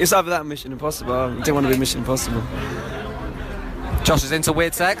remember it. It's either that or Mission Impossible. I didn't want to be Mission Impossible. Josh is into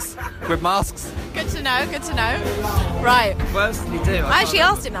weird sex with masks. Good to know. Right. What else did he do? I actually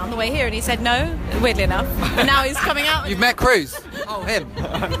asked him that on the way here and he said no, weirdly enough. And now he's coming out. You've met Cruise? Oh, him.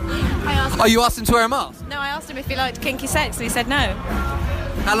 I asked him, Oh, you asked him to wear a mask? No, I asked him if he liked kinky sex and he said no.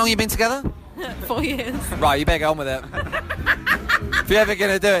 How long you been together? 4 years. Right, you better get on with it. If you're ever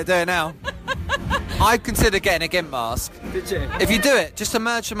going to do it now. I'd consider getting a GIMP mask. Did you? If you do it, just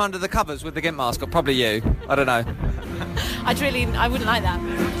emerge from under the covers with the GIMP mask, or probably you. I don't know. I wouldn't like that.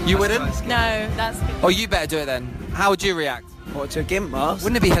 You wouldn't? No, that's good. Oh, you better do it then. How would you react? What, to a GIMP mask?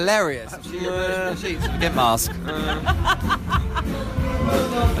 Wouldn't it be hilarious? If you emerged from the sheets with a GIMP mask. I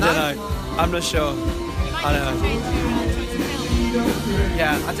don't know. I'm not sure. I don't know.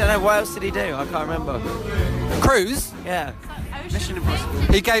 Yeah, I don't know. What else did he do? I can't remember. Cruise? Yeah. Mission Impossible.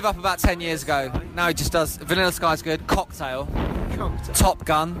 He gave up about 10 years ago. Now he just does Vanilla Sky's good, Cocktail, Top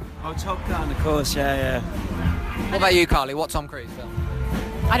Gun. Oh, Top Gun, of course. Yeah. What about you, Carly? What Tom Cruise film?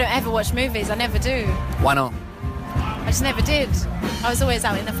 I don't ever watch movies. I never do. Why not? I just never did. I was always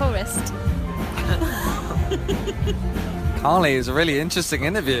out in the forest. Carly is a really interesting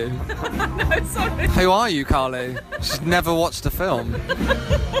interview. No, sorry. Who are you, Carly? She's never watched a film.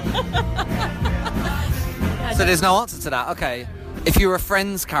 So there's no answer to that. Okay. If you were a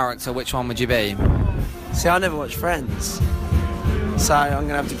Friends character, which one would you be? See, I never watched Friends. So I'm going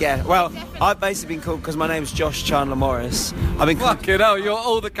to have to guess. Well, I've basically been called, because my name's Josh Chandler Morris. I've been called... Fucking hell, you're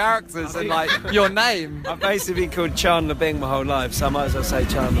all the characters and, like, your name. I've basically been called Chandler Bing my whole life, so I might as well say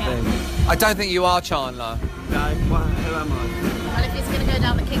Chandler Bing. I don't think you are Chandler. No, who am I? Well, if it's going to go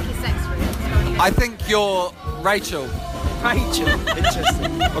down the kinky sex route, I think you're Rachel. Rachel?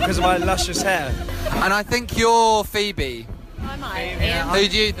 Interesting. Because of my luscious hair. And I think you're Phoebe. I might. Who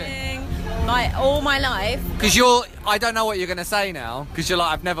do you think? All my life. Because I don't know what you're going to say now. Because you're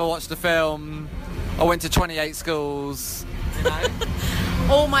like, I've never watched a film. I went to 28 schools. You know?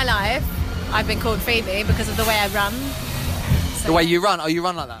 All my life, I've been called Phoebe because of the way I run. So, the way you run? Oh, you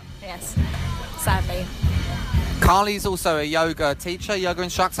run like that? Yes. Sadly. Carly's also a yoga teacher, yoga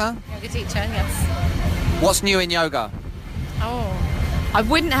instructor. Yoga teacher, yes. What's new in yoga? Oh, I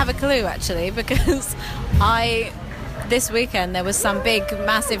wouldn't have a clue actually, because this weekend there was some big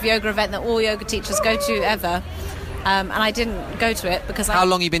massive yoga event that all yoga teachers go to ever, and I didn't go to it because How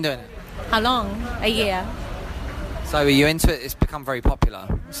long have you been doing it? How long? A year. So are you into it? It's become very popular.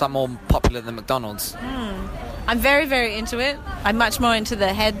 It's like more popular than McDonald's. I'm very, very into it. I'm much more into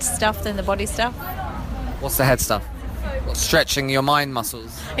the head stuff than the body stuff. What's the head stuff? What, stretching your mind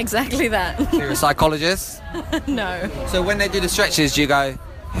muscles? Exactly that. So you're a psychologist? No. So when they do the stretches, do you go,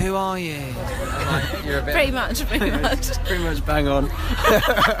 who are you? Like, you're a bit... Pretty much. Pretty much bang on.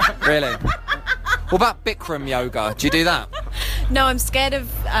 Really? What about Bikram yoga? Do you do that? No, I'm scared of...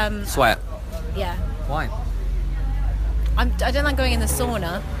 Sweat? Yeah. Why? I don't like going in the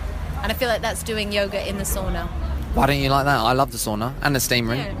sauna, and I feel like that's doing yoga in the sauna. Why don't you like that? I love the sauna and the steam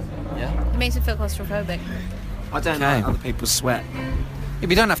room. Yeah. It makes me feel claustrophobic. I don't like other people's sweat. If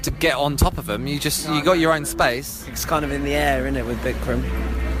you don't have to get on top of them, you got your own space. It's kind of in the air, isn't it, with Bikram?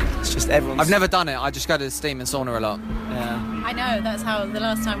 It's just everyone's... I've never done it. I just go to the steam and sauna a lot. Yeah. I know, that's how the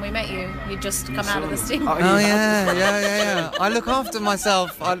last time we met you just come out of the steam. Oh yeah. I look after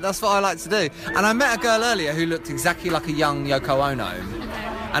myself. That's what I like to do. And I met a girl earlier who looked exactly like a young Yoko Ono.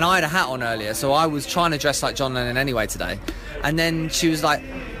 And I had a hat on earlier, so I was trying to dress like John Lennon anyway today. And then she was like,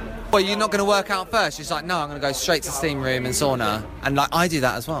 well, you're not going to work out first? She's like, no, I'm going to go straight to steam room and sauna. And like, I do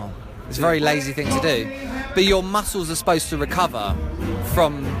that as well. It's a very lazy thing to do. But your muscles are supposed to recover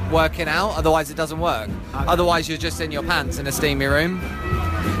from working out, otherwise it doesn't work. Otherwise you're just in your pants in a steamy room.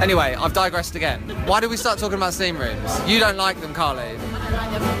 Anyway, I've digressed again. Why did we start talking about steam rooms? You don't like them, Carly? I don't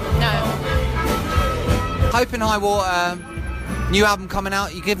like them. No. Hope and High Water, new album coming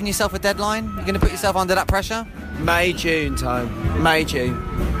out. You giving yourself a deadline? You're going to put yourself under that pressure? May, June time. May, June.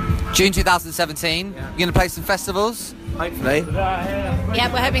 June 2017. You're going to play some festivals? Hopefully.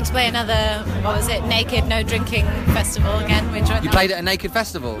 Yeah, we're hoping to play another, Naked No Drinking Festival again. We enjoyed that. You played at a Naked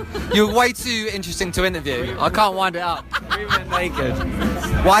festival? You're way too interesting to interview. I can't wind it up. We went naked.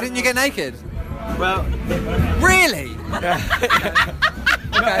 Why didn't you get naked? Well... Really?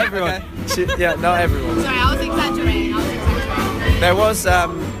 Not everyone. Yeah, not everyone. Sorry, I was exaggerating. There was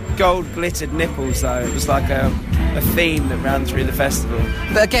gold glittered nipples though. It was like a theme that ran through the festival.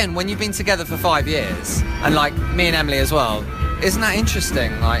 But again, when you've been together for 5 years, and like me and Emily as well, isn't that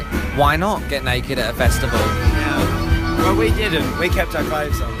interesting? Like, why not get naked at a festival? Yeah. Well, we didn't. We kept our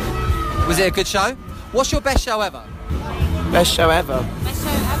clothes on. Was it a good show? What's your best show ever? Best show ever. Best show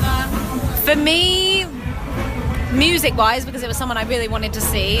ever. For me, music-wise, because it was someone I really wanted to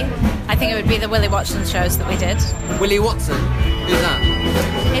see, I think it would be the Willie Watson shows that we did. Willie Watson? Who's that?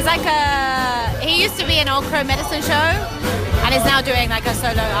 He's like he used to be an Old Crow Medicine show, and is now doing like a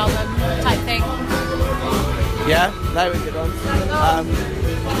solo album type thing. Yeah, they were good ones.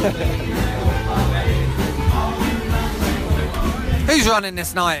 Who's running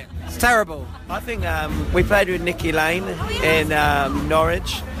this night? It's terrible. I think we played with Nicky Lane in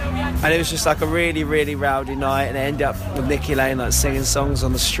Norwich, and it was just like a really, really rowdy night, and it ended up with Nicky Lane like singing songs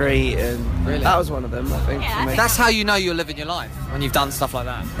on the street, and that was one of them, I think. For me. That's how you know you're living your life, when you've done stuff like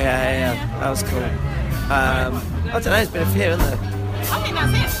that. Yeah, that was cool. I don't know, there's been a few, isn't there? I think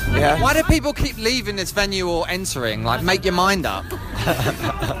that's it. Yeah. Why do people keep leaving this venue or entering? Like, make your mind up.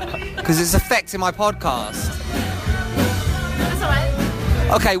 Because it's affecting my podcast. That's alright.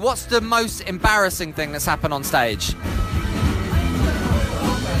 Okay, what's the most embarrassing thing that's happened on stage?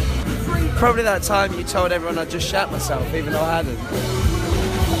 Probably that time you told everyone I just shat myself, even though I hadn't.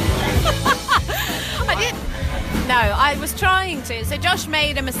 I didn't. No, I was trying to. So Josh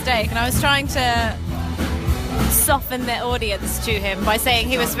made a mistake, and I was trying to soften the audience to him by saying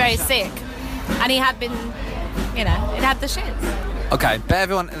he was very sick, and he had been, it had the shits. Okay, but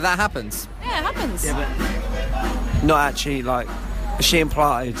everyone, that happens. Yeah, it happens. Yeah, but not actually, like, she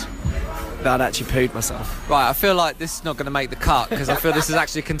implied that I'd actually pooed myself. Right, I feel like this is not going to make the cut, because I feel this is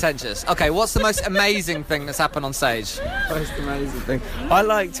actually contentious. Okay, what's the most amazing thing that's happened on stage? Most amazing thing. I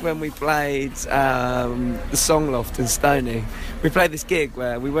liked when we played the Song Loft in Stony. We played this gig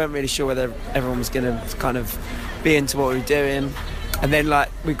where we weren't really sure whether everyone was going to kind of be into what we were doing. And then, like,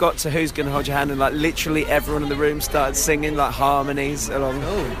 we got to Who's Gonna Hold Your Hand, and, like, literally everyone in the room started singing, like, harmonies along.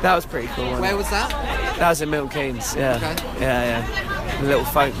 Ooh. That was pretty cool. Where was that? That was in Milton Keynes, yeah. Okay. Yeah. A little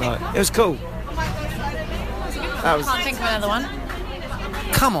folk night. It was cool. That was. Can't think of another one.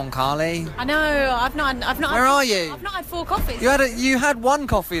 Come on, Carly. I know. I've not. Where are you? I've not had 4 coffees. You had one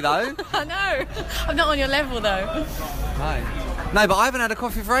coffee though. I know. I'm not on your level though. Right. No, but I haven't had a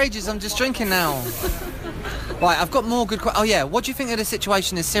coffee for ages. I'm just drinking now. Right, I've got more good. Oh yeah. What do you think of the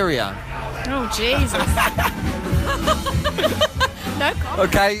situation in Syria? Oh Jesus. No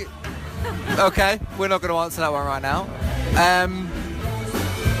comment. Okay. We're not going to answer that one right now.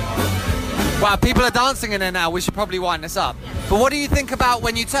 Wow, people are dancing in there now. We should probably wind this up. But what do you think about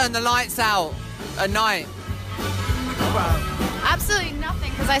when you turn the lights out at night? Absolutely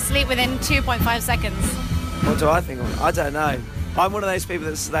nothing, because I sleep within 2.5 seconds. What do I think of it? I don't know. I'm one of those people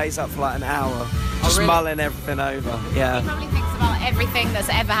that stays up for like an hour, just really? mulling everything over. He Yeah. probably thinks about everything that's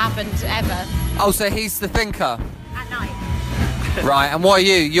ever happened, ever. Oh, so he's the thinker. At night. Right, and what are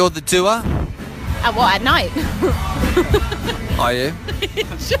you? You're the doer? At what, at night? Are you?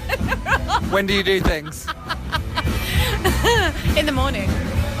 When do you do things? In the morning.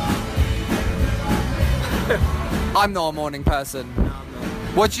 I'm not a morning person.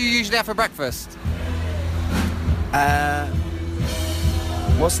 What do you usually have for breakfast?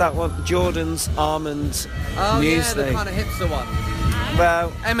 What's that one? Jordan's almond Oh muesli. yeah, the kind of hipster one.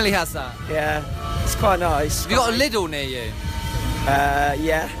 Well, Emily has that. yeah, it's quite nice. Have you got a Lidl near you?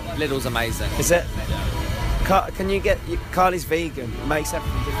 Yeah. Lidl's amazing. Is it? Can you get... Carly's vegan. It makes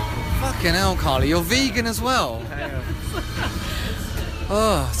everything difficult. Fucking hell, Carly, you're vegan as well.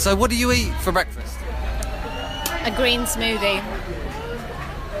 Oh, so what do you eat for breakfast? A green smoothie.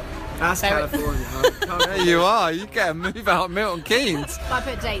 That's Very- California, huh? There you are. You get a move out of Milton Keynes. I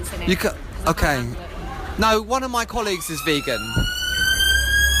put dates in it. You ca- Okay. No, one of my colleagues is vegan.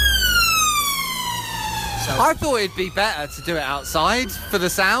 I thought it'd be better to do it outside for the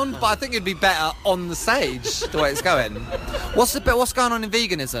sound, but I think it'd be better on the stage the way it's going. What's going on in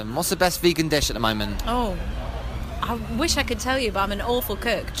veganism? What's the best vegan dish at the moment? Oh, I wish I could tell you, but I'm an awful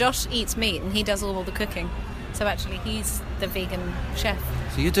cook. Josh eats meat and he does all the cooking. So actually, he's the vegan chef.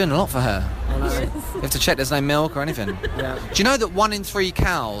 So you're doing a lot for her. You have to check there's no milk or anything. Yeah. Do you know that 1 in 3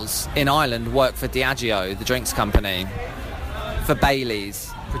 cows in Ireland work for Diageo, the drinks company, for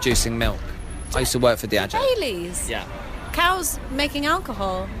Bailey's producing milk? I used to work for Diageo. Bailey's? Yeah. Cows making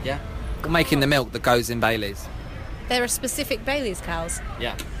alcohol? Yeah. Making the milk that goes in Bailey's. There are specific Bailey's cows.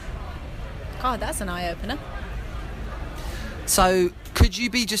 Yeah. God, that's an eye-opener. So, could you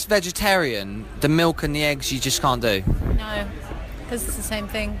be just vegetarian? The milk and the eggs you just can't do? No. Because it's the same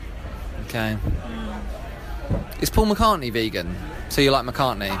thing. Okay. Is Paul McCartney vegan? So you like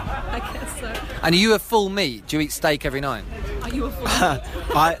McCartney? I guess so. And are you a full meat? Do you eat steak every night? Are you a full meat? No.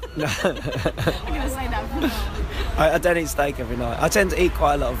 I'm going to say that. I don't eat steak every night. I tend to eat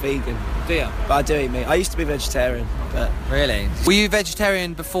quite a lot of vegan. Do you? But I do eat meat. I used to be vegetarian, but... Really? Were you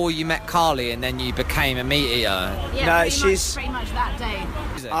vegetarian before you met Carly and then you became a meat eater? Yeah, No, pretty much that day.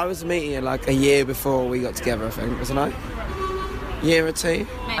 I was a meat eater like a year before we got together, I think, wasn't I? Year or two.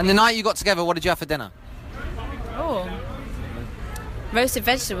 Maybe. And the night you got together, what did you have for dinner? Oh. Roasted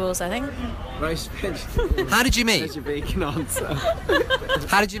vegetables, I think. Roast vegetables. How did you meet? There's your vegan answer.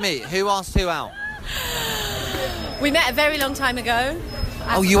 How did you meet? Who asked who out? We met a very long time ago.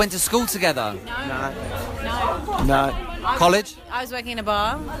 Oh, you went to school together? No. College? I was working in a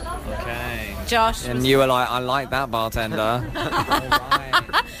bar. Okay. Josh. And you were like, I like that bartender.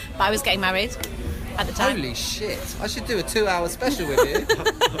 But I was getting married at the time. Holy shit. I should do a 2-hour special with you.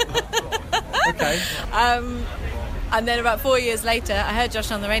 Okay. And then about 4 years later, I heard Josh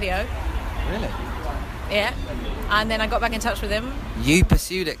on the radio. Really? Yeah. And then I got back in touch with him. You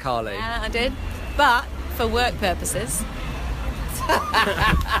pursued it, Carly. Yeah, I did. But for work purposes.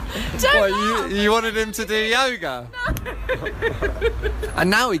 You wanted him to do yoga? And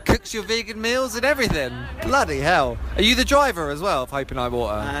now he cooks your vegan meals and everything. Bloody hell. Are you the driver as well of Hope and High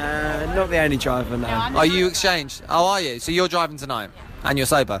Water? Not the only driver, no. Are you exchanged? Oh, are you? So you're driving tonight? And you're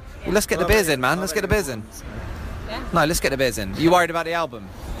sober? Well, let's get the beers in, man. Let's get the beers in. No, let's get the beers in. You worried about the album?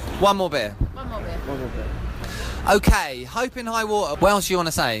 One more beer. One more beer. Okay, Hope in High Water. What else do you want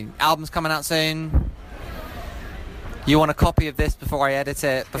to say? Album's coming out soon. You want a copy of this before I edit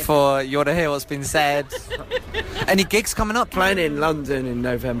it? Before you want to hear what's been said? Any gigs coming up? Playing in London in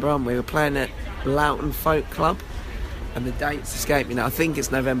November, aren't we? We're playing at Loughton Folk Club. And the dates escape me now. I think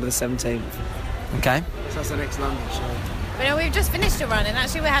it's November the 17th. Okay. So that's the next London show. But no, we've just finished a run, and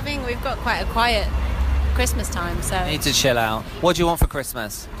actually we've got quite a quiet Christmas time, so... Need to chill out. What do you want for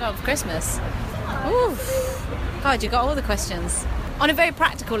Christmas? Oh, for Christmas? Oof. God, you got all the questions. On a very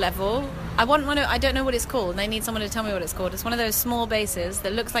practical level, I want one. I don't know what it's called. They need someone to tell me what it's called. It's one of those small basses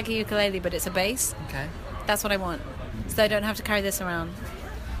that looks like a ukulele, but it's a bass. Okay. That's what I want. So I don't have to carry this around.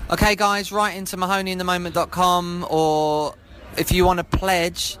 Okay, guys, write into mahoneyinthemoment.com, or if you want to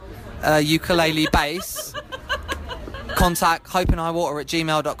pledge a ukulele bass, contact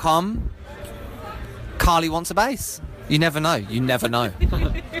hopeandhighwater@gmail.com. Carly wants a bass. You never know. You never know.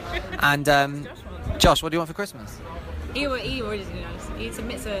 And Josh, what do you want for Christmas? He already knows. He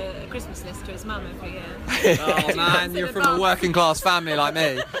submits a Christmas list to his mum every year. Oh man, you're from a working class family like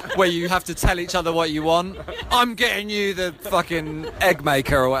me, where you have to tell each other what you want. I'm getting you the fucking egg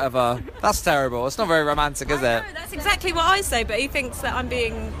maker or whatever. That's terrible. It's not very romantic, is it? No, that's exactly what I say, but he thinks that I'm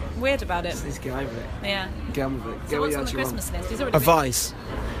being weird about it. Let's get over it. Yeah. Get on with it. So what's on the Christmas list? He's already A vice.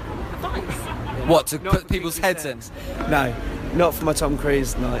 A vice? What, to put people's heads in? No, not for my Tom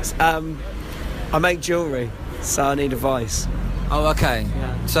Cruise nights. I make jewellery, so I need a vice. Oh, okay.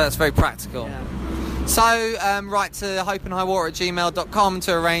 Yeah. So that's very practical. Yeah. So, write to hopeandhighwater@gmail.com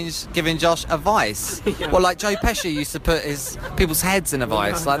to arrange giving Josh a vice. Yeah. Well, like Joe Pesci used to put his people's heads in a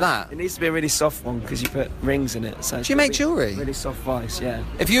vice, like that. It needs to be a really soft one because you put rings in it. So do you make jewellery? Really soft vice, yeah.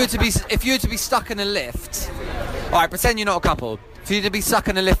 If you were to be stuck in a lift, all right, pretend you're not a couple. If you were to be stuck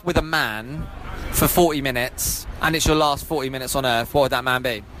in a lift with a man for 40 minutes, and it's your last 40 minutes on Earth, what would that man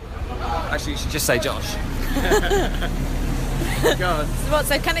be? Actually, you should just say Josh. God.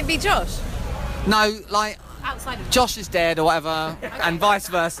 So can it be Josh? No, like Outside of Josh is dead or whatever, and vice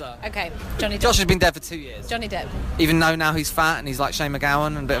versa. Okay, Johnny Depp. Josh has been dead for 2 years. Johnny Depp. Even though now he's fat and he's like Shane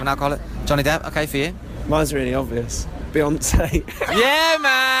McGowan and a bit of an alcoholic. Johnny Depp, okay for you? Mine's really obvious. Beyonce. Yeah,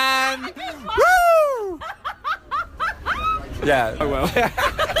 man! Woo! Yeah. Oh well.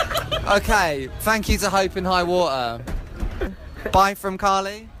 Okay, thank you to Hope in High Water. Bye from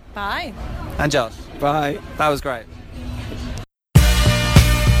Carly. Bye. And Josh. Bye. That was great.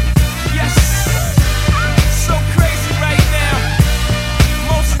 Yes. So crazy right now.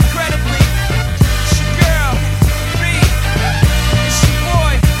 Most incredibly. It's your girl, B. It's your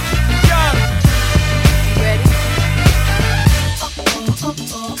boy, Young. You ready?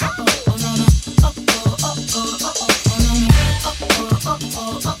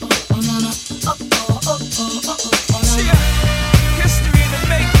 History in the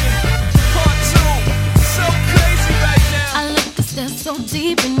making. Part 2. So crazy right now. I look a step so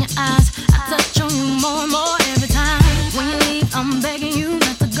deep in your eyes. I touch on you more and more every time. When you leave, I'm begging you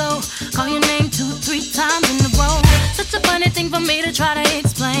not to go. Call your name 2-3 times in a row. Such a funny thing for me to try to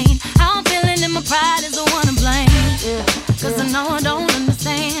explain. How I'm feeling and my pride is the one to blame. Cause I know I don't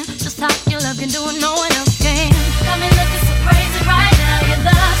understand just how your love can do it, no one else can. Got me looking so crazy right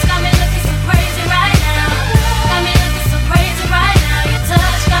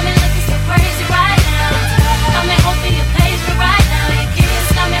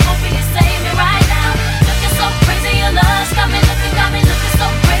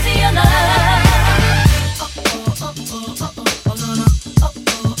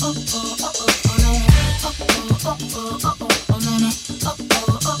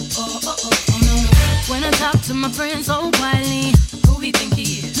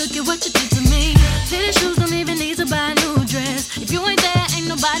you what you did to me. Fitted shoes don't even need to buy a new dress. If you ain't there, ain't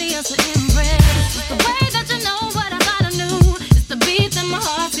nobody else to impress. It's the way that you know what I thought I knew. It's the beat that my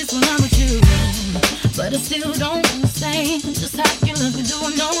heart gets when I'm with you. But I still don't understand just how you look and do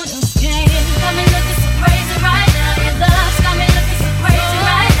no one else can. Got me looking so crazy right now. Your love's got me looking so crazy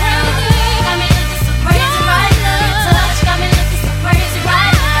right now. Got me looking so crazy right now. Your touch got me looking so crazy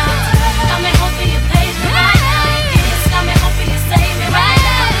right now. Got me hoping you page me right now. Your kiss got me hoping you save me right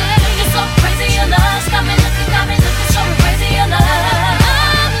now. Looking so crazy, your love's got me looking so crazy, your love.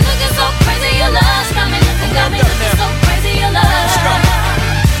 Looking so crazy, your love's got me looking so crazy, your love.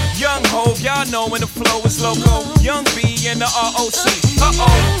 Young Hov, y'all know when the flow is loco. Young B and the ROC.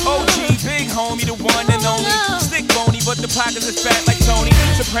 OG, big homie, the one and only. Stick bony, but the pockets is fat like Tony.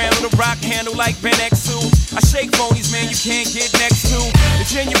 Soprano, the rock handle like Ben X2. I shake phonies, man, you can't get next to. The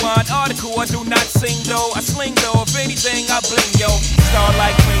genuine article, I do not sing though. I sling though, if anything, I bling yo. Star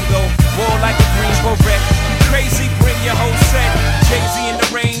like Ringo, war like a Greensboro wreck. Crazy, bring your whole set. Jay-Z in the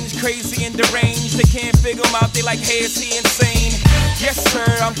range, crazy in the range. They can't figure him out, they like, hey, is he insane? Yes, sir,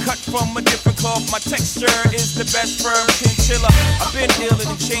 I'm cut from a different cloth. My texture is the best firm chinchilla. I've been dealing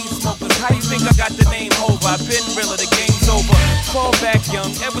in chain smokers. How you think I got the name over? I've been realer, the game's over. Fall back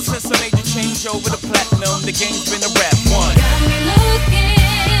young, ever since I made the change over to platinum, the game's been a rap one. Got me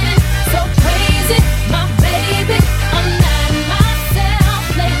looking so crazy, my baby. I'm not myself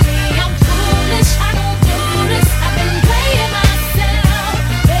lately. I'm foolish. I don't do this. I've been playing myself,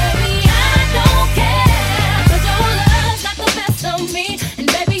 baby. I don't care. 'Cause your love's got the best of me, and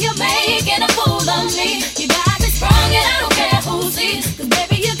baby, you're making a fool of me. You got me sprung, and I don't care who sees. 'Cause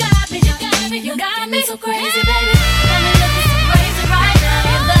baby, you got me so crazy, baby. Got me looking so crazy right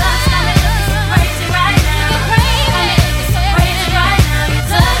now. Your love's got me looking so crazy right now. Got me looking so crazy right now. Your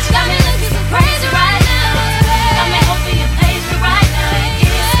touch got me looking so crazy right now. Got me hoping you page me right now. Your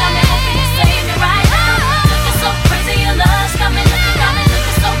kiss got me hoping you save me right now. Looking so crazy, your love's got me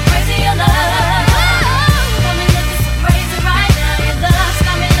looking so crazy, your love. Got me looking so crazy right now. Your love's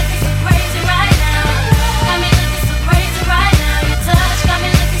got me looking so crazy right now. Got me looking so crazy right now. Your touch got me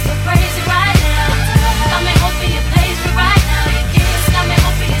looking so crazy right now. Got me hoping you page me right now. Your kiss got me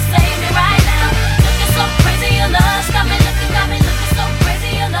hoping you save me right now. Looking so crazy, your love's got me looking so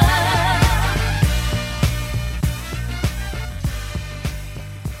crazy, your love.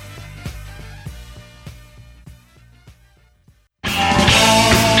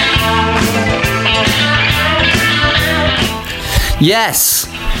 Yes.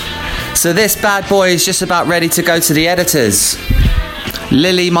 So this bad boy is just about ready to go to the editors.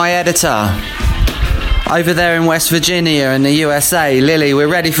 Lily, my editor, over there in West Virginia in the USA. Lily, we're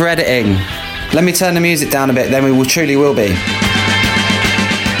ready for editing. Let me turn the music down a bit, then we will be.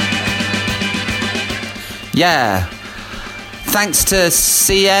 Yeah. Thanks to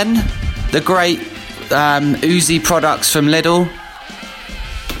CN, the great Uzi products from Lidl.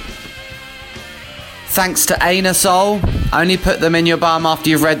 Thanks to Anasol, only put them in your bum after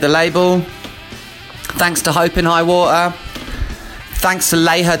you've read the label. Thanks to Hope in High Water. Thanks to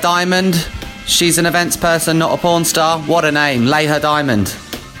Leha Diamond. She's an events person, not a porn star. What a name, Leha Diamond.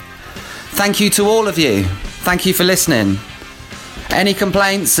 Thank you to all of you. Thank you for listening. Any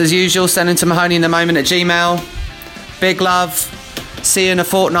complaints, as usual, send them to mahoneyinthemoment@gmail.com. Big love. See you in a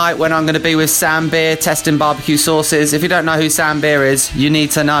fortnight when I'm going to be with Sam Beer testing barbecue sauces. If you don't know who Sam Beer is, you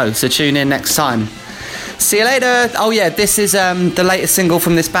need to know, so tune in next time. See you later. Oh yeah, this is the latest single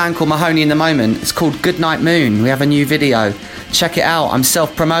from this band called Mahoney in the Moment. It's called Goodnight Moon. We have a new video. Check it out. I'm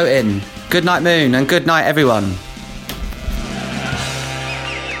self-promoting. Goodnight Moon and good night everyone.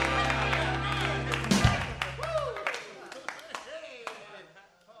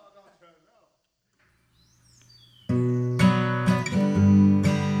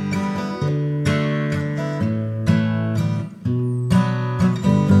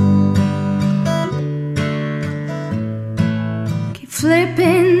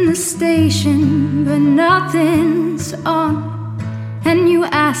 Flipping the station, but nothing's on. And you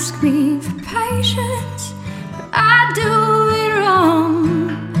ask me for patience, but I do it wrong.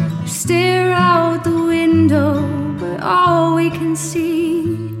 We stare out the window, but all we can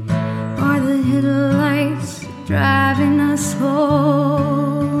see are the headlights driving us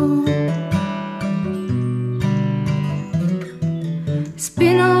home. It's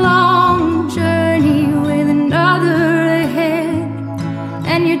been a long journey with another ahead,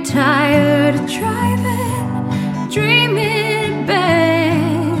 and you're tired of driving, dreaming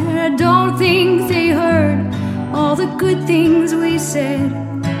bad. I don't think they heard all the good things we said.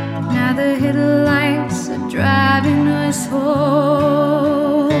 Now the headlights are driving us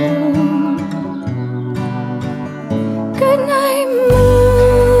home. Good night,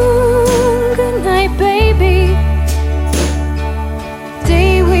 moon.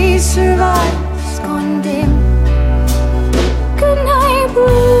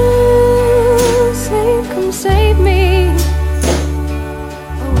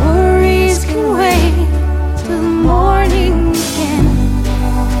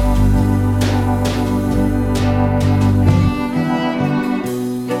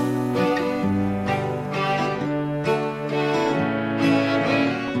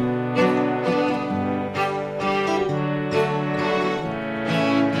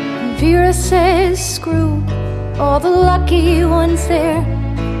 mirror says screw all the lucky ones there.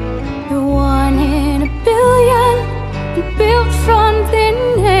 You're one in a billion and built from thin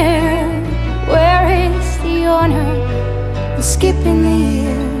air. Where is the honor in skipping the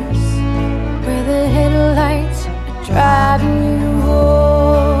years? Where the headlights are driving you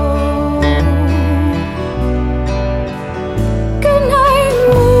home. Good night,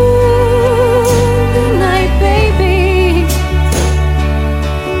 moon. Good night, baby.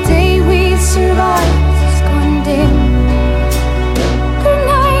 The day we survived has gone dim. Good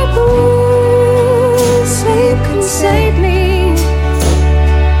night, blue. Sleep can save me.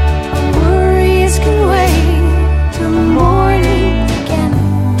 Our worries can wait till the morning again.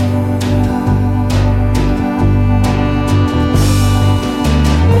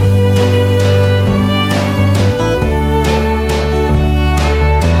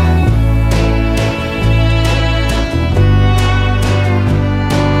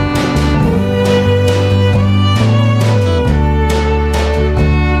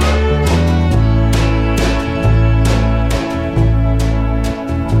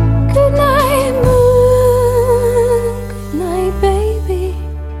 Good night, moon. Good night, baby.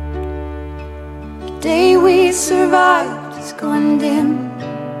 The day we survived has gone dim.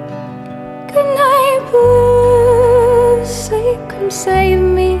 Good night, blue. Sleep, come save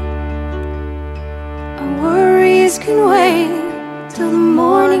me. Our worries can wait